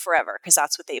true forever because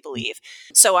that's what they believe.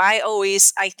 So I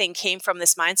think came from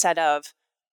this mindset of,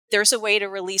 there's a way to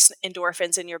release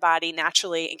endorphins in your body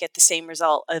naturally and get the same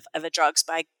result of the drugs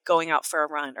by going out for a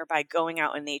run or by going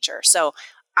out in nature. So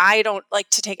I don't like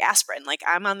to take aspirin. Like,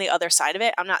 I'm on the other side of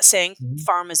it. I'm not saying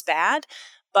pharma is bad,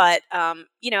 but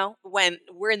when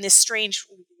we're in this strange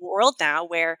world now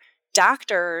where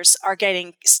doctors are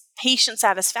getting patient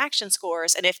satisfaction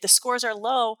scores, and if the scores are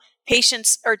low,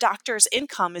 patients or doctors'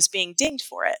 income is being dinged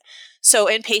for it. So,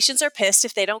 and patients are pissed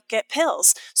if they don't get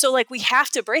pills. So we have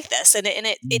to break this, and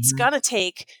it's going to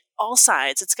take all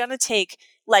sides. It's going to take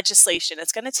legislation.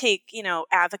 It's going to take,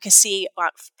 advocacy,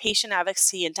 patient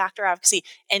advocacy and doctor advocacy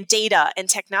and data and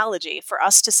technology for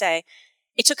us to say,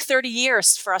 it took 30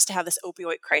 years for us to have this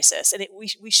opioid crisis, and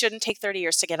we shouldn't take 30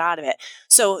 years to get out of it.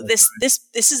 So this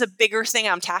is a bigger thing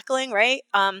I'm tackling, right?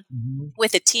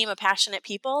 With a team of passionate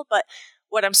people. But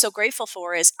what I'm so grateful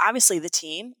for is obviously the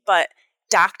team, but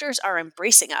doctors are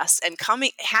embracing us and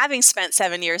having spent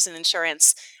 7 years in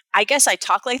insurance. I guess I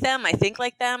talk like them. I think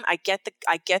like them. I get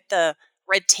the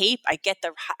red tape. I get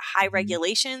the high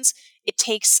regulations. It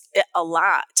takes a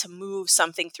lot to move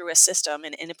something through a system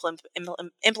and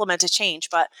implement a change.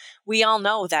 But we all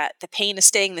know that the pain is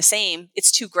staying the same.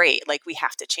 It's too great. We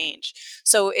have to change.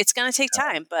 So it's going to take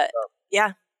time. But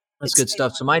yeah. That's good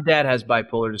stuff. So my dad has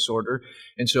bipolar disorder,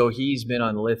 and so he's been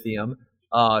on lithium.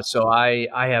 So I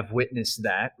have witnessed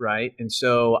that, right? And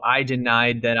so I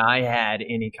denied that I had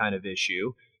any kind of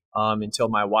issue until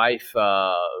my wife,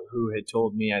 who had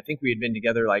told me, I think we had been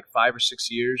together 5 or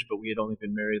 6 years, but we had only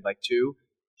been married 2.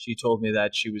 She told me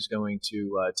that she was going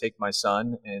to take my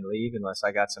son and leave unless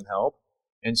I got some help.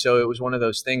 And so it was one of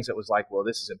those things that was well,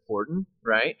 this is important,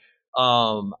 right?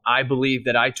 I believe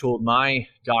that I told my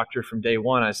doctor from day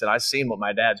one, I said, I've seen what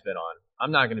my dad's been on.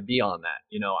 I'm not going to be on that.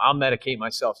 I'll medicate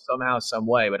myself somehow, some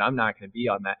way, but I'm not going to be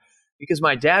on that, because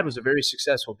my dad was a very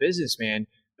successful businessman,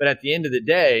 But at the end of the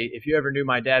day, if you ever knew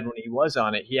my dad when he was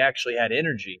on it, he actually had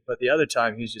energy. But the other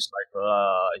time, he's just like,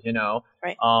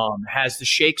 right. Has the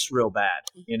shakes real bad,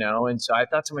 And so I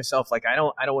thought to myself, like, I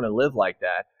don't want to live like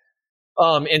that.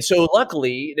 And so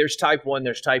luckily there's type 1,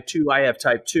 there's type 2. I have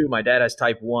type 2. My dad has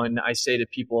type 1. I say to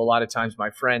people a lot of times, my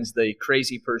friends, the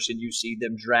crazy person you see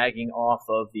them dragging off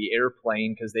of the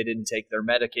airplane because they didn't take their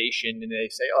medication, and they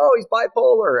say, oh, he's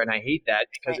bipolar. And I hate that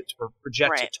because it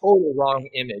projects a total wrong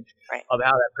image of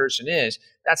how that person is.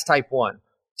 That's type 1.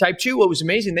 Type 2, what was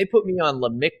amazing, they put me on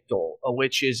Lamictal,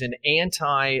 which is an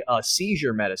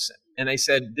anti-seizure medicine. And they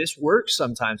said, this works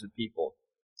sometimes with people.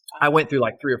 I went through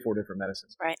like 3 or 4 different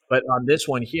medicines, but on this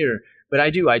one here,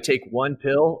 I take one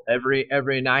pill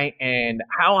every night. And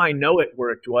how I know it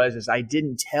worked is I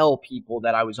didn't tell people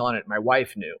that I was on it. My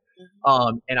wife knew.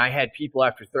 And I had people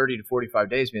after 30 to 45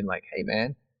 days being like, hey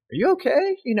man, are you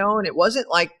okay? And it wasn't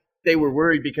like they were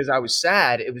worried because I was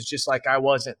sad. It was just like, I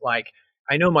wasn't like,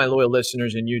 I know my loyal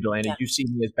listeners and you, Delaney, you see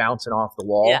me as bouncing off the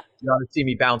wall. Yeah. You ought to see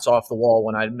me bounce off the wall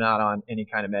when I'm not on any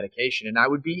kind of medication. And I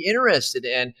would be interested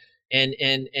in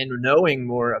knowing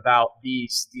more about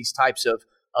these types of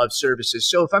services.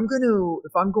 So if I'm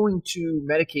going to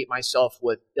medicate myself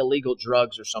with illegal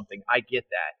drugs or something, I get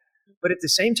that. But at the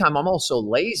same time, I'm also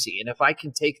lazy. And if I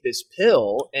can take this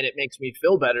pill and it makes me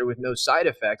feel better with no side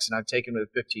effects, and I've taken it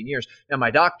for 15 years. Now, my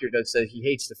doctor does say he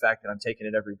hates the fact that I'm taking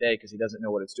it every day because he doesn't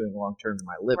know what it's doing long-term to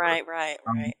my liver. Right.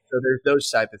 So there's those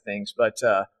type of things. But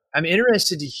I'm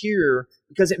interested to hear,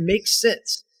 because it makes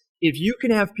sense. If you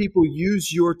can have people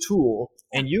use your tool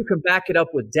and you can back it up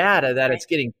with data that it's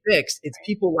getting fixed, it's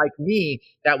people like me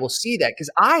that will see that. Because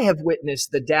I have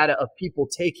witnessed the data of people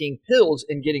taking pills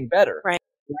and getting better. Right?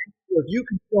 So if you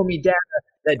can show me data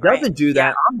that doesn't do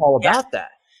that, I'm all about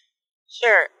that.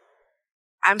 Sure.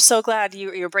 I'm so glad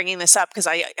you're bringing this up because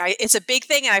it's a big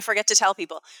thing and I forget to tell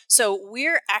people. So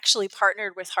we're actually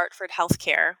partnered with Hartford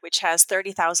Healthcare, which has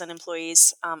 30,000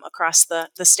 employees across the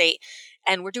state.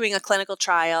 And we're doing a clinical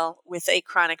trial with a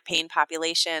chronic pain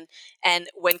population. And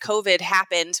when COVID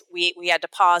happened, we had to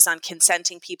pause on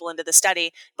consenting people into the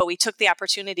study, but we took the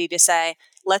opportunity to say,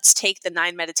 let's take the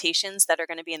 9 meditations that are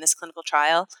going to be in this clinical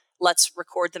trial. Let's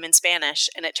record them in Spanish.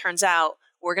 And it turns out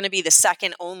we're going to be the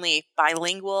second only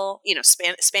bilingual,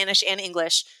 Spanish and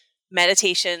English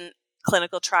meditation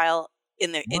clinical trial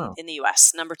in the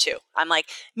US, number 2. I'm like,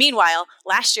 meanwhile,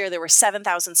 last year there were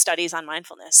 7,000 studies on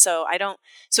mindfulness. So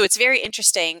it's very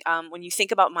interesting when you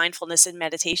think about mindfulness and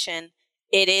meditation.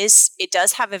 It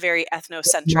does have a very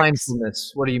ethnocentric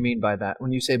mindfulness. What do you mean by that?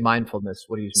 When you say mindfulness,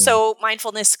 what do you mean? So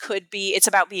mindfulness it's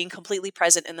about being completely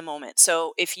present in the moment.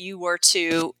 So if you were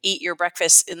to eat your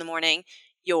breakfast in the morning,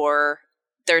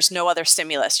 there's no other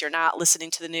stimulus. You're not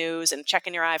listening to the news and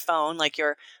checking your iPhone, like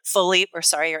your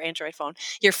Android phone.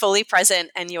 You're fully present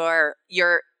and you're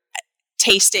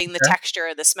tasting the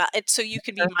texture, the smell. So you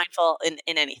can be mindful in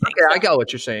anything. Okay, I got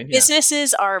what you're saying. Yeah.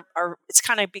 Businesses it's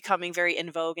kind of becoming very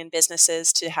in vogue in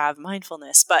businesses to have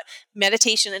mindfulness, but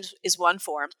meditation is one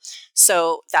form.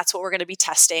 So that's what we're going to be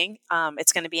testing.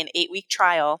 It's going to be an 8-week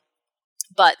trial,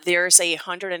 but there's a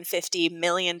 $150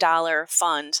 million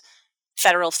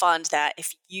federal fund that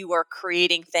if you are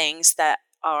creating things that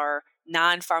are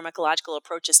non-pharmacological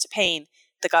approaches to pain,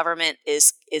 the government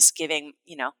is giving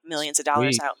millions of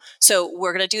dollars out. So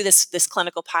we're going to do this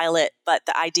clinical pilot, but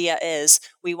the idea is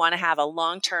we want to have a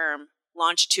long-term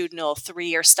longitudinal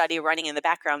 3-year study running in the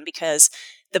background, because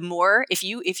the more if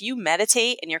you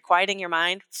meditate and you're quieting your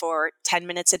mind for 10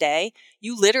 minutes a day,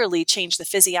 you literally change the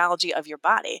physiology of your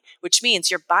body, which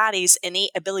means your body's innate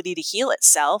ability to heal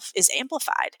itself is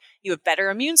amplified. You have better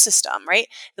immune system, right?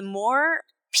 The more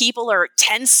people are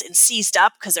tense and seized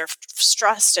up because they're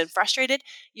stressed and frustrated,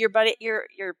 your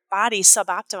body's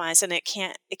suboptimized and it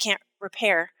can't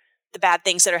repair the bad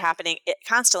things that are happening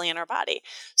constantly in our body.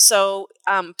 So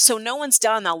no one's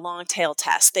done a long tail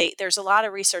test. There's a lot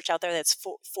of research out there that's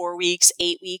 4 weeks,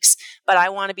 8 weeks, but I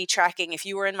want to be tracking. If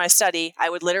you were in my study, I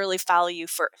would literally follow you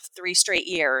for 3 straight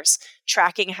years,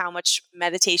 tracking how much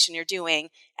meditation you're doing,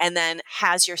 and then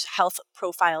has your health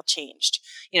profile changed?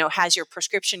 Has your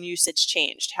prescription usage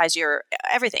changed? Has your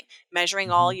everything,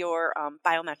 measuring all your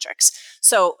biometrics.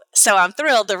 So I'm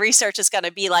thrilled. The research is going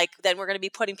to be like, then we're going to be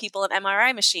putting people in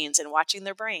MRI machines and watching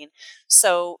their brain.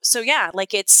 So yeah,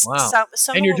 like it's wow.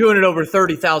 And you're doing it over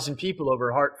 30,000 people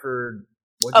over Hartford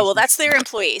Oh, well, that's their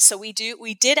employees. So we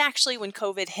did actually, when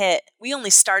COVID hit, we only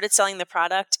started selling the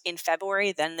product in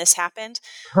February, then this happened.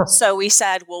 So we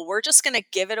said, well, we're just going to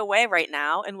give it away right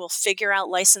now and we'll figure out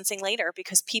licensing later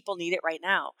because people need it right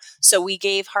now. So we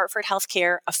gave Hartford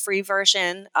Healthcare a free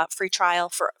version, free trial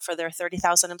for their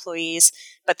 30,000 employees,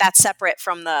 but that's separate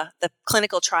from the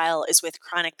clinical trial is with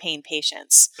chronic pain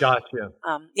patients. Gotcha.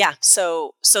 Yeah.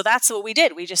 So that's what we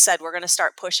did. We just said, we're going to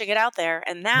start pushing it out there.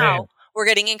 And now we're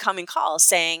getting incoming calls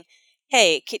saying,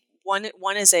 hey,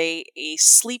 one is a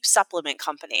sleep supplement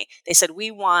company. They said,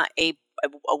 we want a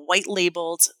white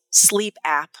labeled sleep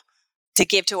app to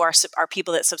give to our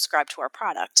people that subscribe to our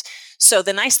product. So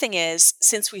the nice thing is,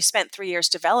 since we spent 3 years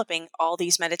developing all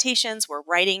these meditations, we're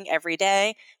writing every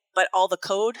day, but all the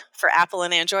code for Apple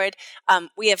and Android,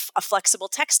 we have a flexible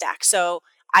tech stack. So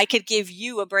I could give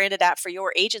you a branded app for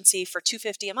your agency for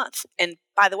 $250 a month. And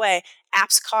by the way,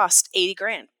 apps cost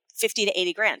 $80,000. 50 to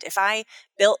 80 grand. If I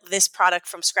built this product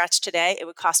from scratch today, it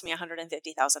would cost me $150,000.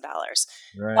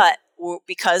 Right. But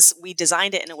because we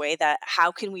designed it in a way that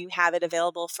how can we have it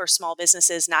available for small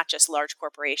businesses, not just large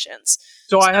corporations?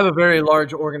 So I have a very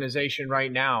large organization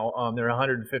right now. There are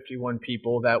 151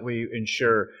 people that we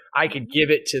insure. I could give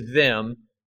it to them.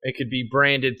 It could be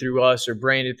branded through us or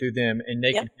branded through them, and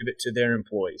they could give it to their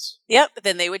employees. Yep.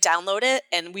 Then they would download it,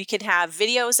 and we could have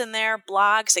videos in there,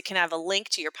 blogs. It can have a link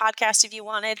to your podcast if you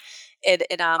wanted. I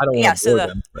don't want to bore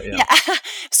them, but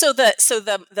So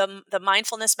the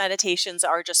mindfulness meditations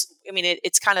are just, I mean,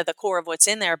 it's kind of the core of what's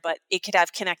in there, but it could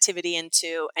have connectivity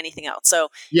into anything else. So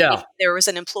if there was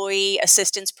an employee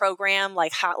assistance program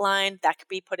like Hotline, that could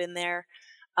be put in there.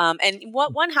 And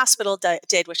what one hospital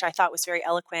did, which I thought was very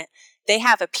eloquent, they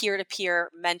have a peer-to-peer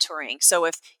mentoring. So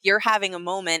if you're having a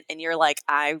moment and you're like,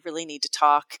 I really need to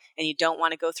talk, and you don't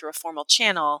want to go through a formal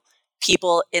channel,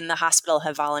 people in the hospital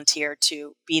have volunteered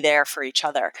to be there for each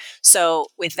other. So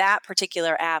with that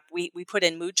particular app, we put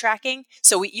in mood tracking.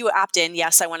 So you opt in,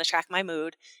 yes, I want to track my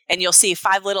mood. And you'll see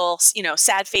 5 little,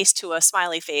 sad face to a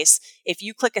smiley face. If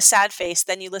you click a sad face,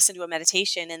 then you listen to a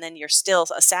meditation, and then you're still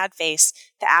a sad face,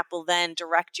 the app will then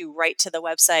direct you right to the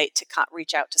website to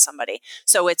reach out to somebody.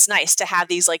 So it's nice to have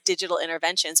these like digital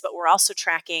interventions, but we're also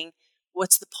tracking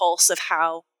what's the pulse of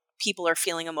how people are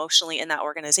feeling emotionally in that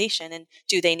organization, and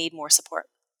do they need more support?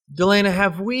 Delana,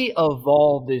 have we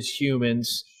evolved as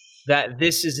humans that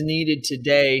this is needed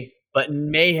today, but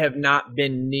may have not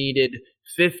been needed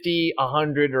 50,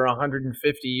 100, or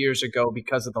 150 years ago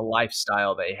because of the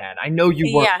lifestyle they had? I know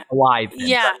you weren't alive then.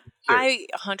 Yeah, I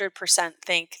 100%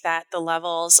 think that the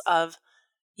levels of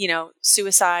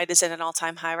suicide is at an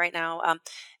all-time high right now.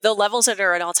 The levels that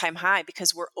are at an all-time high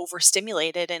because we're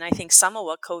overstimulated. And I think some of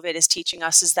what COVID is teaching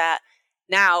us is that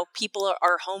now people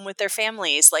are home with their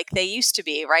families like they used to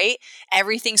be, right?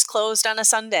 Everything's closed on a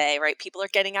Sunday, right? People are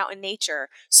getting out in nature.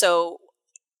 So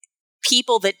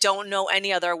people that don't know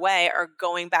any other way are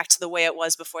going back to the way it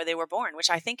was before they were born,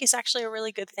 which I think is actually a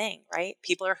really good thing, right?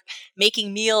 People are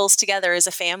making meals together as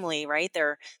a family, right?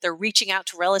 They're reaching out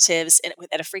to relatives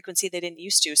at a frequency they didn't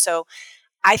used to. So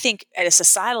I think at a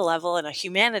societal level and a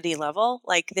humanity level,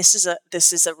 like this is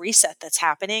a reset that's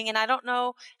happening, and I don't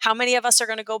know how many of us are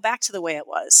going to go back to the way it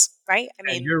was, right? I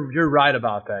mean, and you're right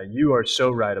about that. You are so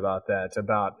right about that. It's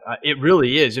about it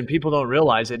really is, and people don't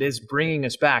realize it is bringing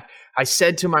us back. I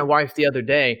said to my wife the other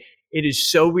day, it is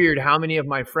so weird how many of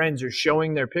my friends are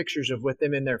showing their pictures of with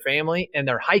them and their family, and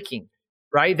they're hiking.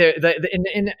 Right.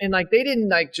 And like they didn't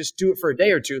like just do it for a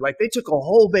day or two. Like they took a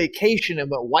whole vacation and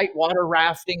went whitewater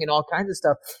rafting and all kinds of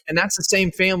stuff. And that's the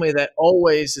same family that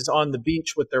always is on the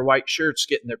beach with their white shirts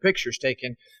getting their pictures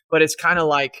taken. But it's kind of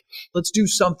like, let's do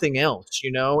something else,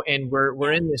 and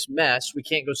we're in this mess. We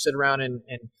can't go sit around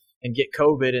and get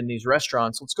COVID in these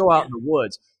restaurants. Let's go out in the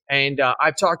woods. And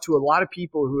I've talked to a lot of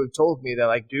people who have told me that,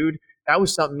 like, dude, that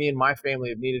was something me and my family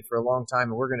have needed for a long time,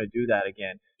 and we're going to do that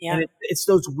again. Yeah. And it's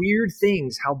those weird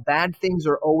things, how bad things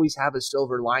are always have a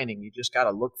silver lining. You just got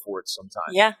to look for it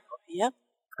sometimes. Yeah. Yep.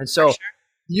 And so,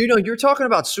 you're talking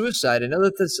about suicide.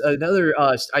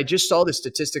 I just saw this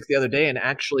statistic the other day and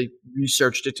actually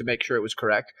researched it to make sure it was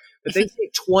correct. But they say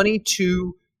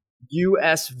 22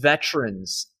 U.S.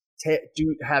 veterans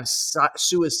do have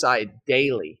suicide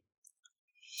daily.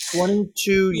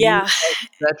 22 U.S.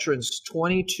 veterans,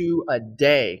 22 a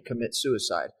day commit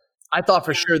suicide. I thought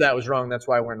for sure that was wrong. That's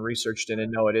why I went and researched it,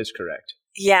 and no, it is correct.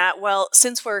 Yeah, well,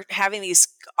 since we're having these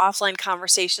offline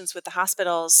conversations with the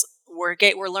hospitals, we're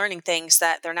learning things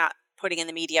that they're not putting in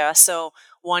the media. So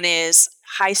one is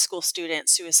high school student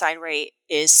suicide rate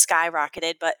is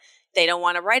skyrocketed, but they don't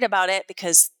want to write about it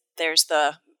because there's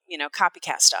the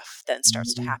copycat stuff that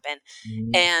starts to happen.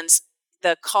 Mm-hmm. And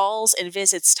the calls and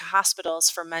visits to hospitals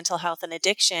for mental health and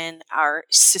addiction are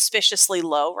suspiciously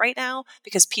low right now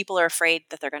because people are afraid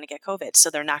that they're going to get COVID. So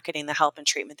they're not getting the help and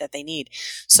treatment that they need.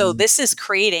 So this is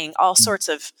creating all sorts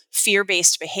of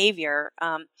fear-based behavior.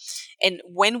 And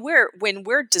when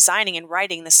we're designing and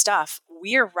writing this stuff,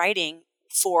 we are writing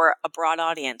for a broad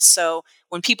audience. So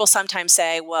when people sometimes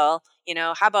say, well,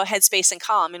 how about Headspace and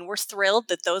Calm? And we're thrilled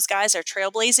that those guys are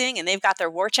trailblazing and they've got their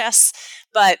war chests,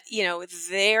 but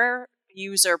their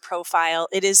user profile,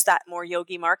 it is that more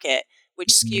yogi market, which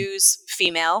skews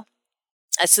female.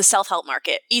 It's the self-help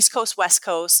market, East Coast, West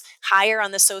Coast, higher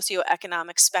on the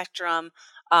socioeconomic spectrum,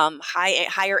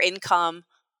 higher income,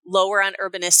 lower on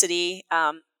urbanicity,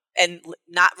 and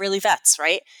not really vets,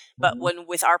 right? But when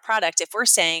with our product, if we're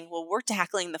saying, well, we're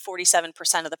tackling the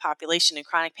 47% of the population in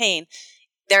chronic pain,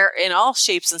 they're in all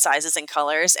shapes and sizes and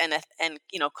colors and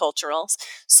culturals.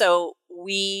 So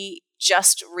we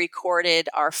just recorded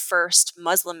our first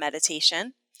Muslim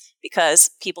meditation because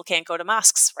people can't go to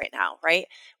mosques right now, right?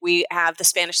 We have the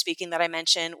Spanish speaking that I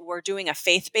mentioned. We're doing a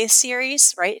faith-based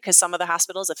series, right? Because some of the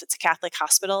hospitals, if it's a Catholic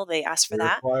hospital, they ask for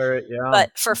that. Require it, yeah.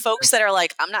 But for folks that are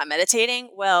like, I'm not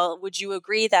meditating, well, would you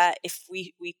agree that if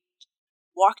we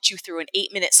walked you through an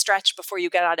 8-minute stretch before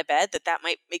you get out of bed, that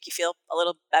might make you feel a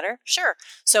little better? Sure.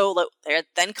 So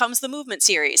then comes the movement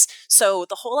series. So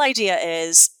the whole idea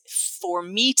is for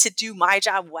me to do my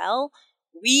job well,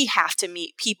 we have to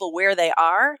meet people where they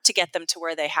are to get them to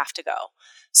where they have to go.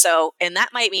 So, and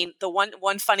that might mean the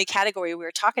one funny category we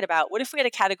were talking about. What if we had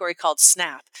a category called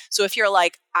Snap? So if you're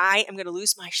like, I am going to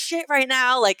lose my shit right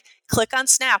now, like click on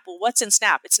Snap. Well, what's in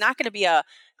Snap? It's not going to be a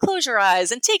close your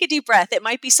eyes and take a deep breath. It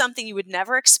might be something you would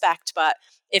never expect, but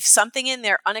if something in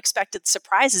there unexpected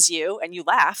surprises you and you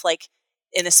laugh, like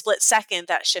in a split second,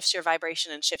 that shifts your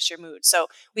vibration and shifts your mood. So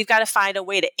we've got to find a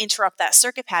way to interrupt that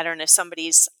circuit pattern if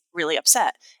somebody's really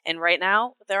upset. And right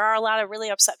now, there are a lot of really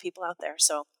upset people out there.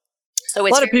 So a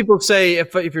lot of people say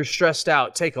if you're stressed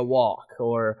out, take a walk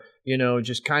or,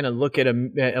 just kind of look at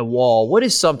a wall. What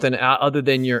is something other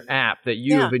than your app that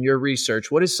you have in your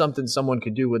research? What is something someone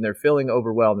could do when they're feeling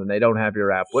overwhelmed and they don't have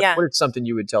your app? What is something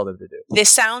you would tell them to do? This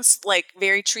sounds like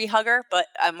very tree hugger, but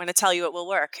I'm going to tell you it will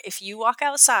work. If you walk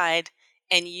outside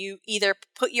and you either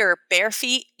put your bare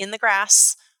feet in the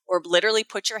grass or literally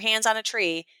put your hands on a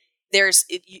tree,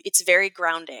 it's very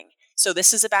grounding. So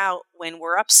this is about when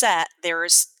we're upset,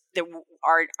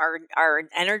 our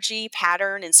energy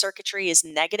pattern and circuitry is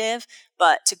negative,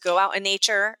 but to go out in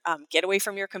nature, get away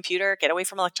from your computer, get away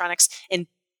from electronics, and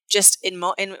just in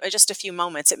just a few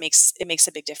moments, it makes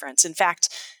a big difference. In fact,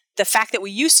 the fact that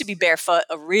we used to be barefoot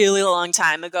a really long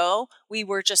time ago, we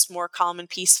were just more calm and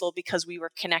peaceful because we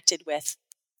were connected with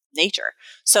nature.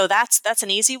 So that's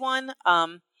an easy one.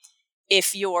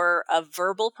 If you're a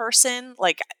verbal person,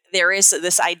 like there is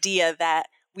this idea that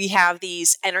we have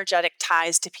these energetic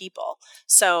ties to people.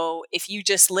 So if you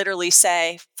just literally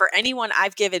say, for anyone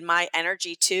I've given my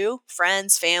energy to,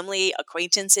 friends, family,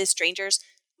 acquaintances, strangers,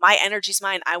 my energy's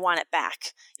mine, I want it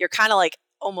back. You're kind of like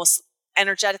almost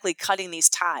energetically cutting these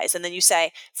ties. And then you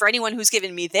say, for anyone who's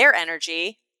given me their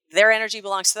energy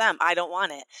belongs to them. I don't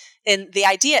want it. And the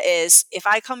idea is if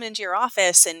I come into your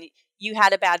office and you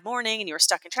had a bad morning and you were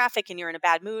stuck in traffic and you're in a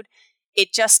bad mood,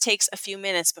 it just takes a few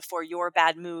minutes before your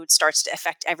bad mood starts to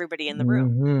affect everybody in the room.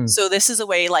 Mm-hmm. So this is a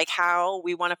way like how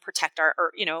we want to protect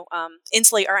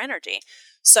insulate our energy.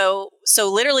 So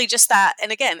literally just that.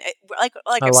 And again, like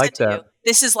I said to you,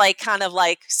 this is like kind of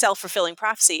like self-fulfilling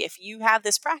prophecy. If you have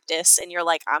this practice and you're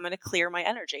like, I'm going to clear my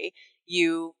energy,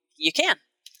 you can.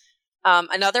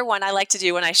 Another one I like to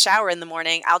do when I shower in the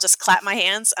morning, I'll just clap my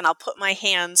hands and I'll put my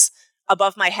hands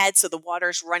above my head so the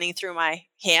water's running through my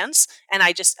hands. And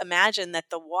I just imagine that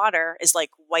the water is like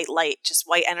white light, just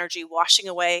white energy washing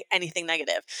away anything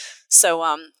negative.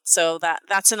 So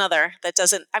that's another that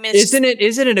doesn't, I mean, isn't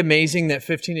it amazing that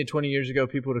 15 to 20 years ago,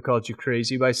 people would have called you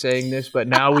crazy by saying this, but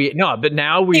now we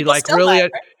like really, might,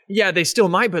 right? Yeah, they still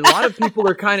might, but a lot of people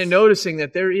are kind of noticing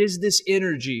that there is this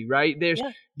energy, right? There's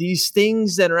these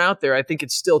things that are out there. I think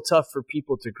it's still tough for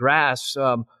people to grasp.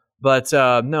 But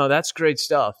no, that's great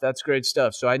stuff. That's great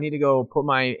stuff. So I need to go put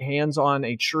my hands on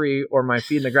a tree or my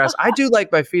feet in the grass. I do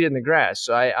like my feet in the grass.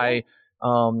 So I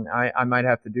might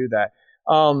have to do that.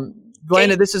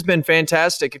 Glenda, this has been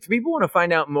fantastic. If people want to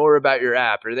find out more about your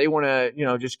app or they want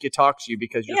to, just talk to you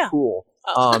because you're cool.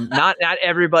 Not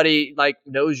everybody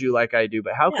knows you like I do,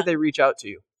 but how could they reach out to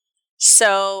you?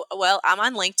 So, I'm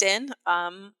on LinkedIn.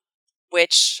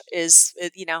 Which is,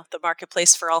 the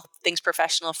marketplace for all things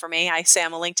professional for me. I say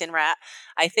I'm a LinkedIn rat.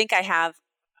 I think I have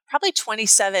probably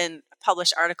 27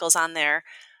 published articles on there.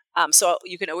 So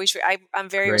you can always, I'm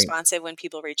very responsive when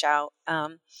people reach out.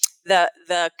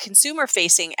 The consumer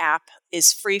facing app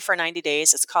is free for 90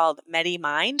 days. It's called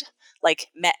MediMind, like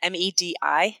MEDI,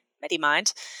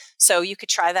 MediMind. So you could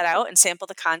try that out and sample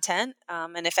the content.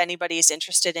 And if anybody is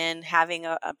interested in having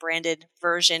a branded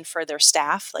version for their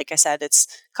staff, like I said, it's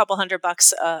a couple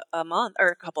 $100 a month, or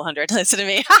a couple hundred. Listen to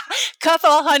me,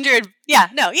 couple hundred.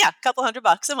 Couple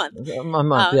 $100 a month. A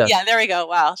month. Yeah, there we go.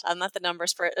 Wow, I'm not the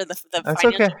numbers for the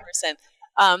financial person.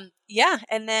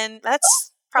 And then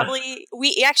that's probably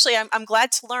I'm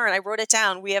glad to learn. I wrote it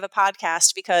down. We have a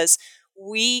podcast because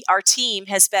our team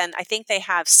has been, I think they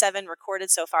have 7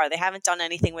 recorded so far. They haven't done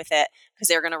anything with it because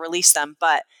they're going to release them,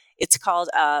 but it's called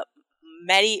what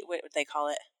would they call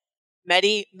it?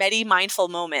 Medi Mindful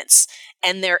Moments.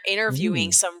 And they're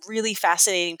interviewing some really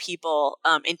fascinating people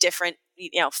in different,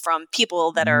 from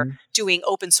people that are doing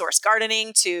open source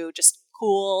gardening to just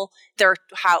cool.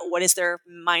 What is their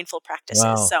mindful practices?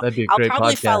 Wow, so I'll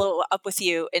probably follow up with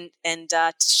you and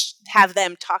have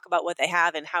them talk about what they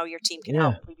have and how your team can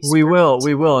help. We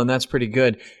will, and that's pretty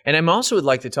good. And I also would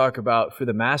like to talk about for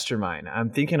the mastermind.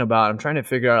 I'm trying to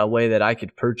figure out a way that I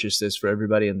could purchase this for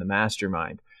everybody in the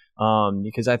mastermind,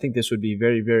 because I think this would be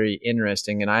very, very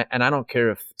interesting. And I don't care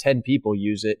if 10 people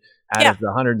use it out of the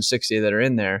 160 that are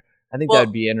in there. I think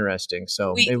that'd be interesting.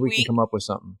 So maybe we can come up with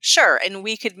something. Sure. And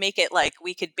we could make it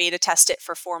we could beta test it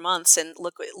for 4 months and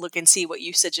look and see what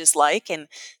usage is like. And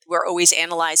we're always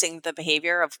analyzing the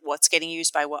behavior of what's getting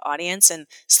used by what audience. And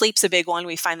sleep's a big one.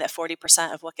 We find that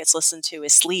 40% of what gets listened to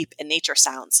is sleep and nature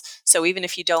sounds. So even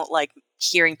if you don't like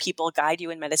hearing people guide you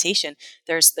in meditation,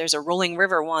 there's a rolling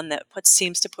river one that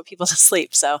seems to put people to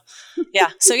sleep. So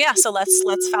So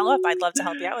let's follow up. I'd love to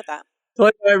help you out with that. Well,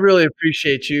 I really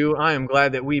appreciate you. I am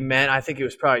glad that we met. I think it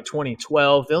was probably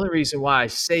 2012. The only reason why I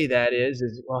say that is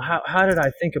how did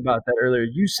I think about that earlier?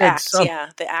 You said something. Yeah,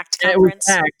 the ACT conference.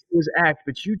 It was ACT,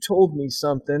 but you told me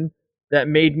something that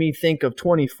made me think of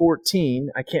 2014.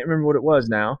 I can't remember what it was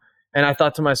now. And I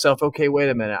thought to myself, okay, wait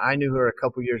a minute. I knew her a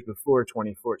couple years before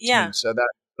 2014. Yeah. So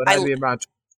I'd be around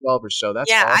 2012 or so.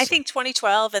 That's awesome. I think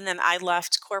 2012, and then I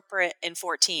left corporate in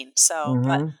 2014. So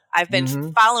but I've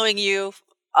been following you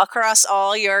across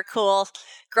all your cool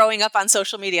growing up on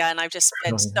social media. And I've just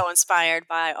been so inspired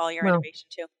by all your innovation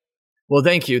too. Well,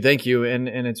 thank you. And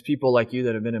it's people like you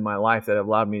that have been in my life that have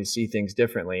allowed me to see things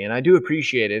differently. And I do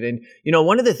appreciate it. And,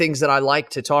 one of the things that I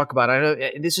like to talk about, I know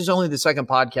this is only the second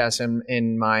podcast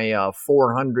in my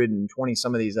 420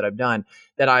 some of these that I've done,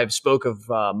 that I've spoke of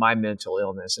my mental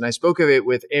illness. And I spoke of it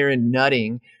with Erin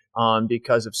Nutting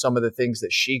because of some of the things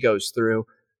that she goes through.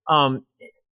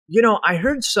 I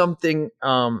heard something,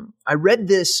 I read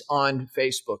this on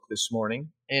Facebook this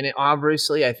morning, and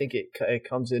obviously I think it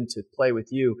comes into play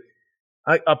with you.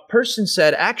 A person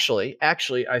said, actually,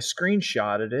 I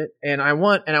screenshotted it, and I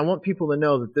want people to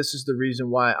know that this is the reason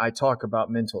why I talk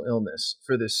about mental illness,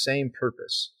 for this same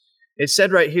purpose. It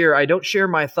said right here, I don't share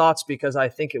my thoughts because I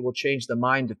think it will change the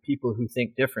mind of people who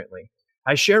think differently.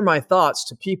 I share my thoughts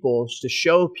to people to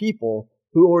show people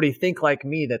who already think like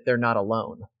me that they're not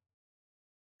alone.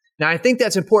 Now, I think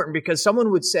that's important because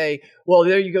someone would say, well,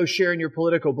 there you go, sharing your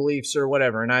political beliefs or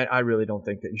whatever. And I really don't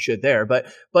think that you should there. But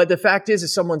the fact is,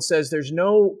 if someone says there's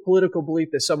no political belief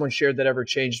that someone shared that ever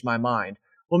changed my mind,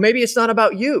 well, maybe it's not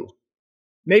about you.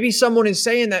 Maybe someone is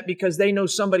saying that because they know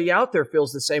somebody out there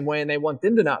feels the same way and they want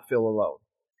them to not feel alone.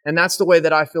 And that's the way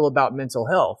that I feel about mental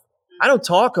health. I don't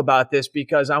talk about this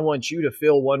because I want you to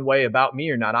feel one way about me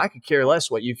or not. I could care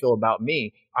less what you feel about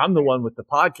me. I'm the one with the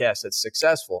podcast that's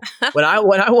successful. What I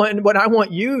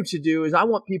want you to do is I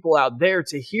want people out there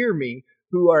to hear me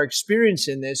who are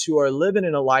experiencing this, who are living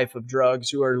in a life of drugs,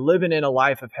 who are living in a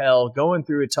life of hell, going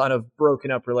through a ton of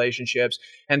broken up relationships,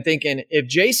 and thinking, if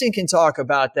Jason can talk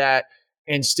about that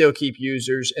and still keep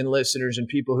users and listeners and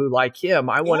people who like him,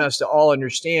 I want us to all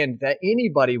understand that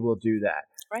anybody will do that.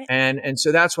 Right. And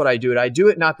so that's what I do. I do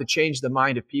it not to change the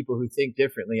mind of people who think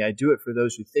differently. I do it for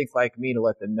those who think like me, to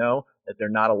let them know that they're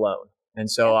not alone. And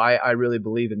so I really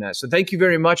believe in that. So thank you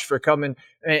very much for coming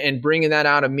and bringing that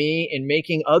out of me and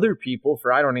making other people,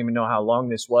 for I don't even know how long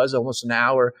this was, almost an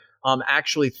hour,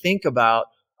 actually think about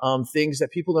things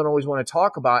that people don't always want to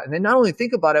talk about. And then not only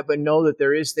think about it, but know that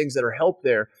there is things that are help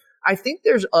there. I think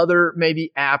there's other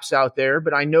maybe apps out there,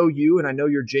 but I know you and I know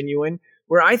you're genuine.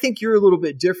 Where I think you're a little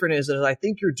bit different is that I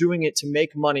think you're doing it to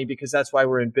make money because that's why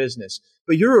we're in business.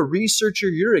 But you're a researcher,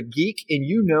 you're a geek, and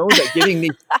you know that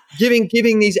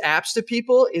giving these apps to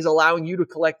people is allowing you to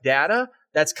collect data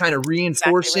that's kind of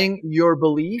reinforcing your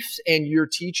beliefs and your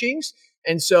teachings.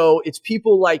 And so it's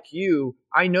people like you.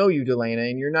 I know you, Delana,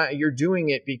 and you're doing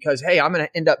it because, hey, I'm going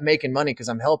to end up making money because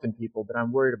I'm helping people, but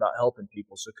I'm worried about helping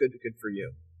people. So good for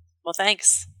you. Well,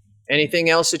 thanks. Anything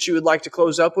else that you would like to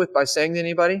close up with by saying to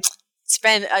anybody? It's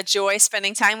been a joy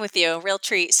spending time with you. Real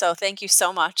treat. So thank you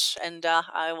so much. And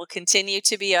I will continue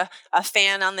to be a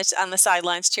fan on the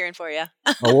sidelines cheering for you.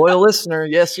 A loyal listener.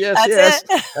 Yes.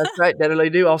 That's right. Definitely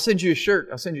do. I'll send you a shirt.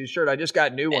 I just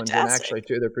got new ones, and actually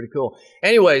too, they're pretty cool.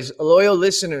 Anyways, loyal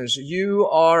listeners, you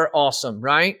are awesome,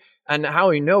 right? And how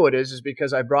we know it is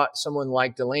because I brought someone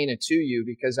like Delana to you,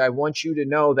 because I want you to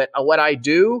know that what I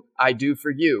do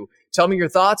for you. Tell me your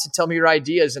thoughts and tell me your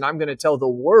ideas, and I'm going to tell the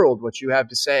world what you have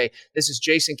to say. This is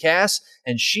Jason Cass,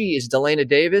 and she is Delana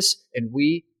Davis, and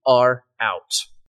we are out.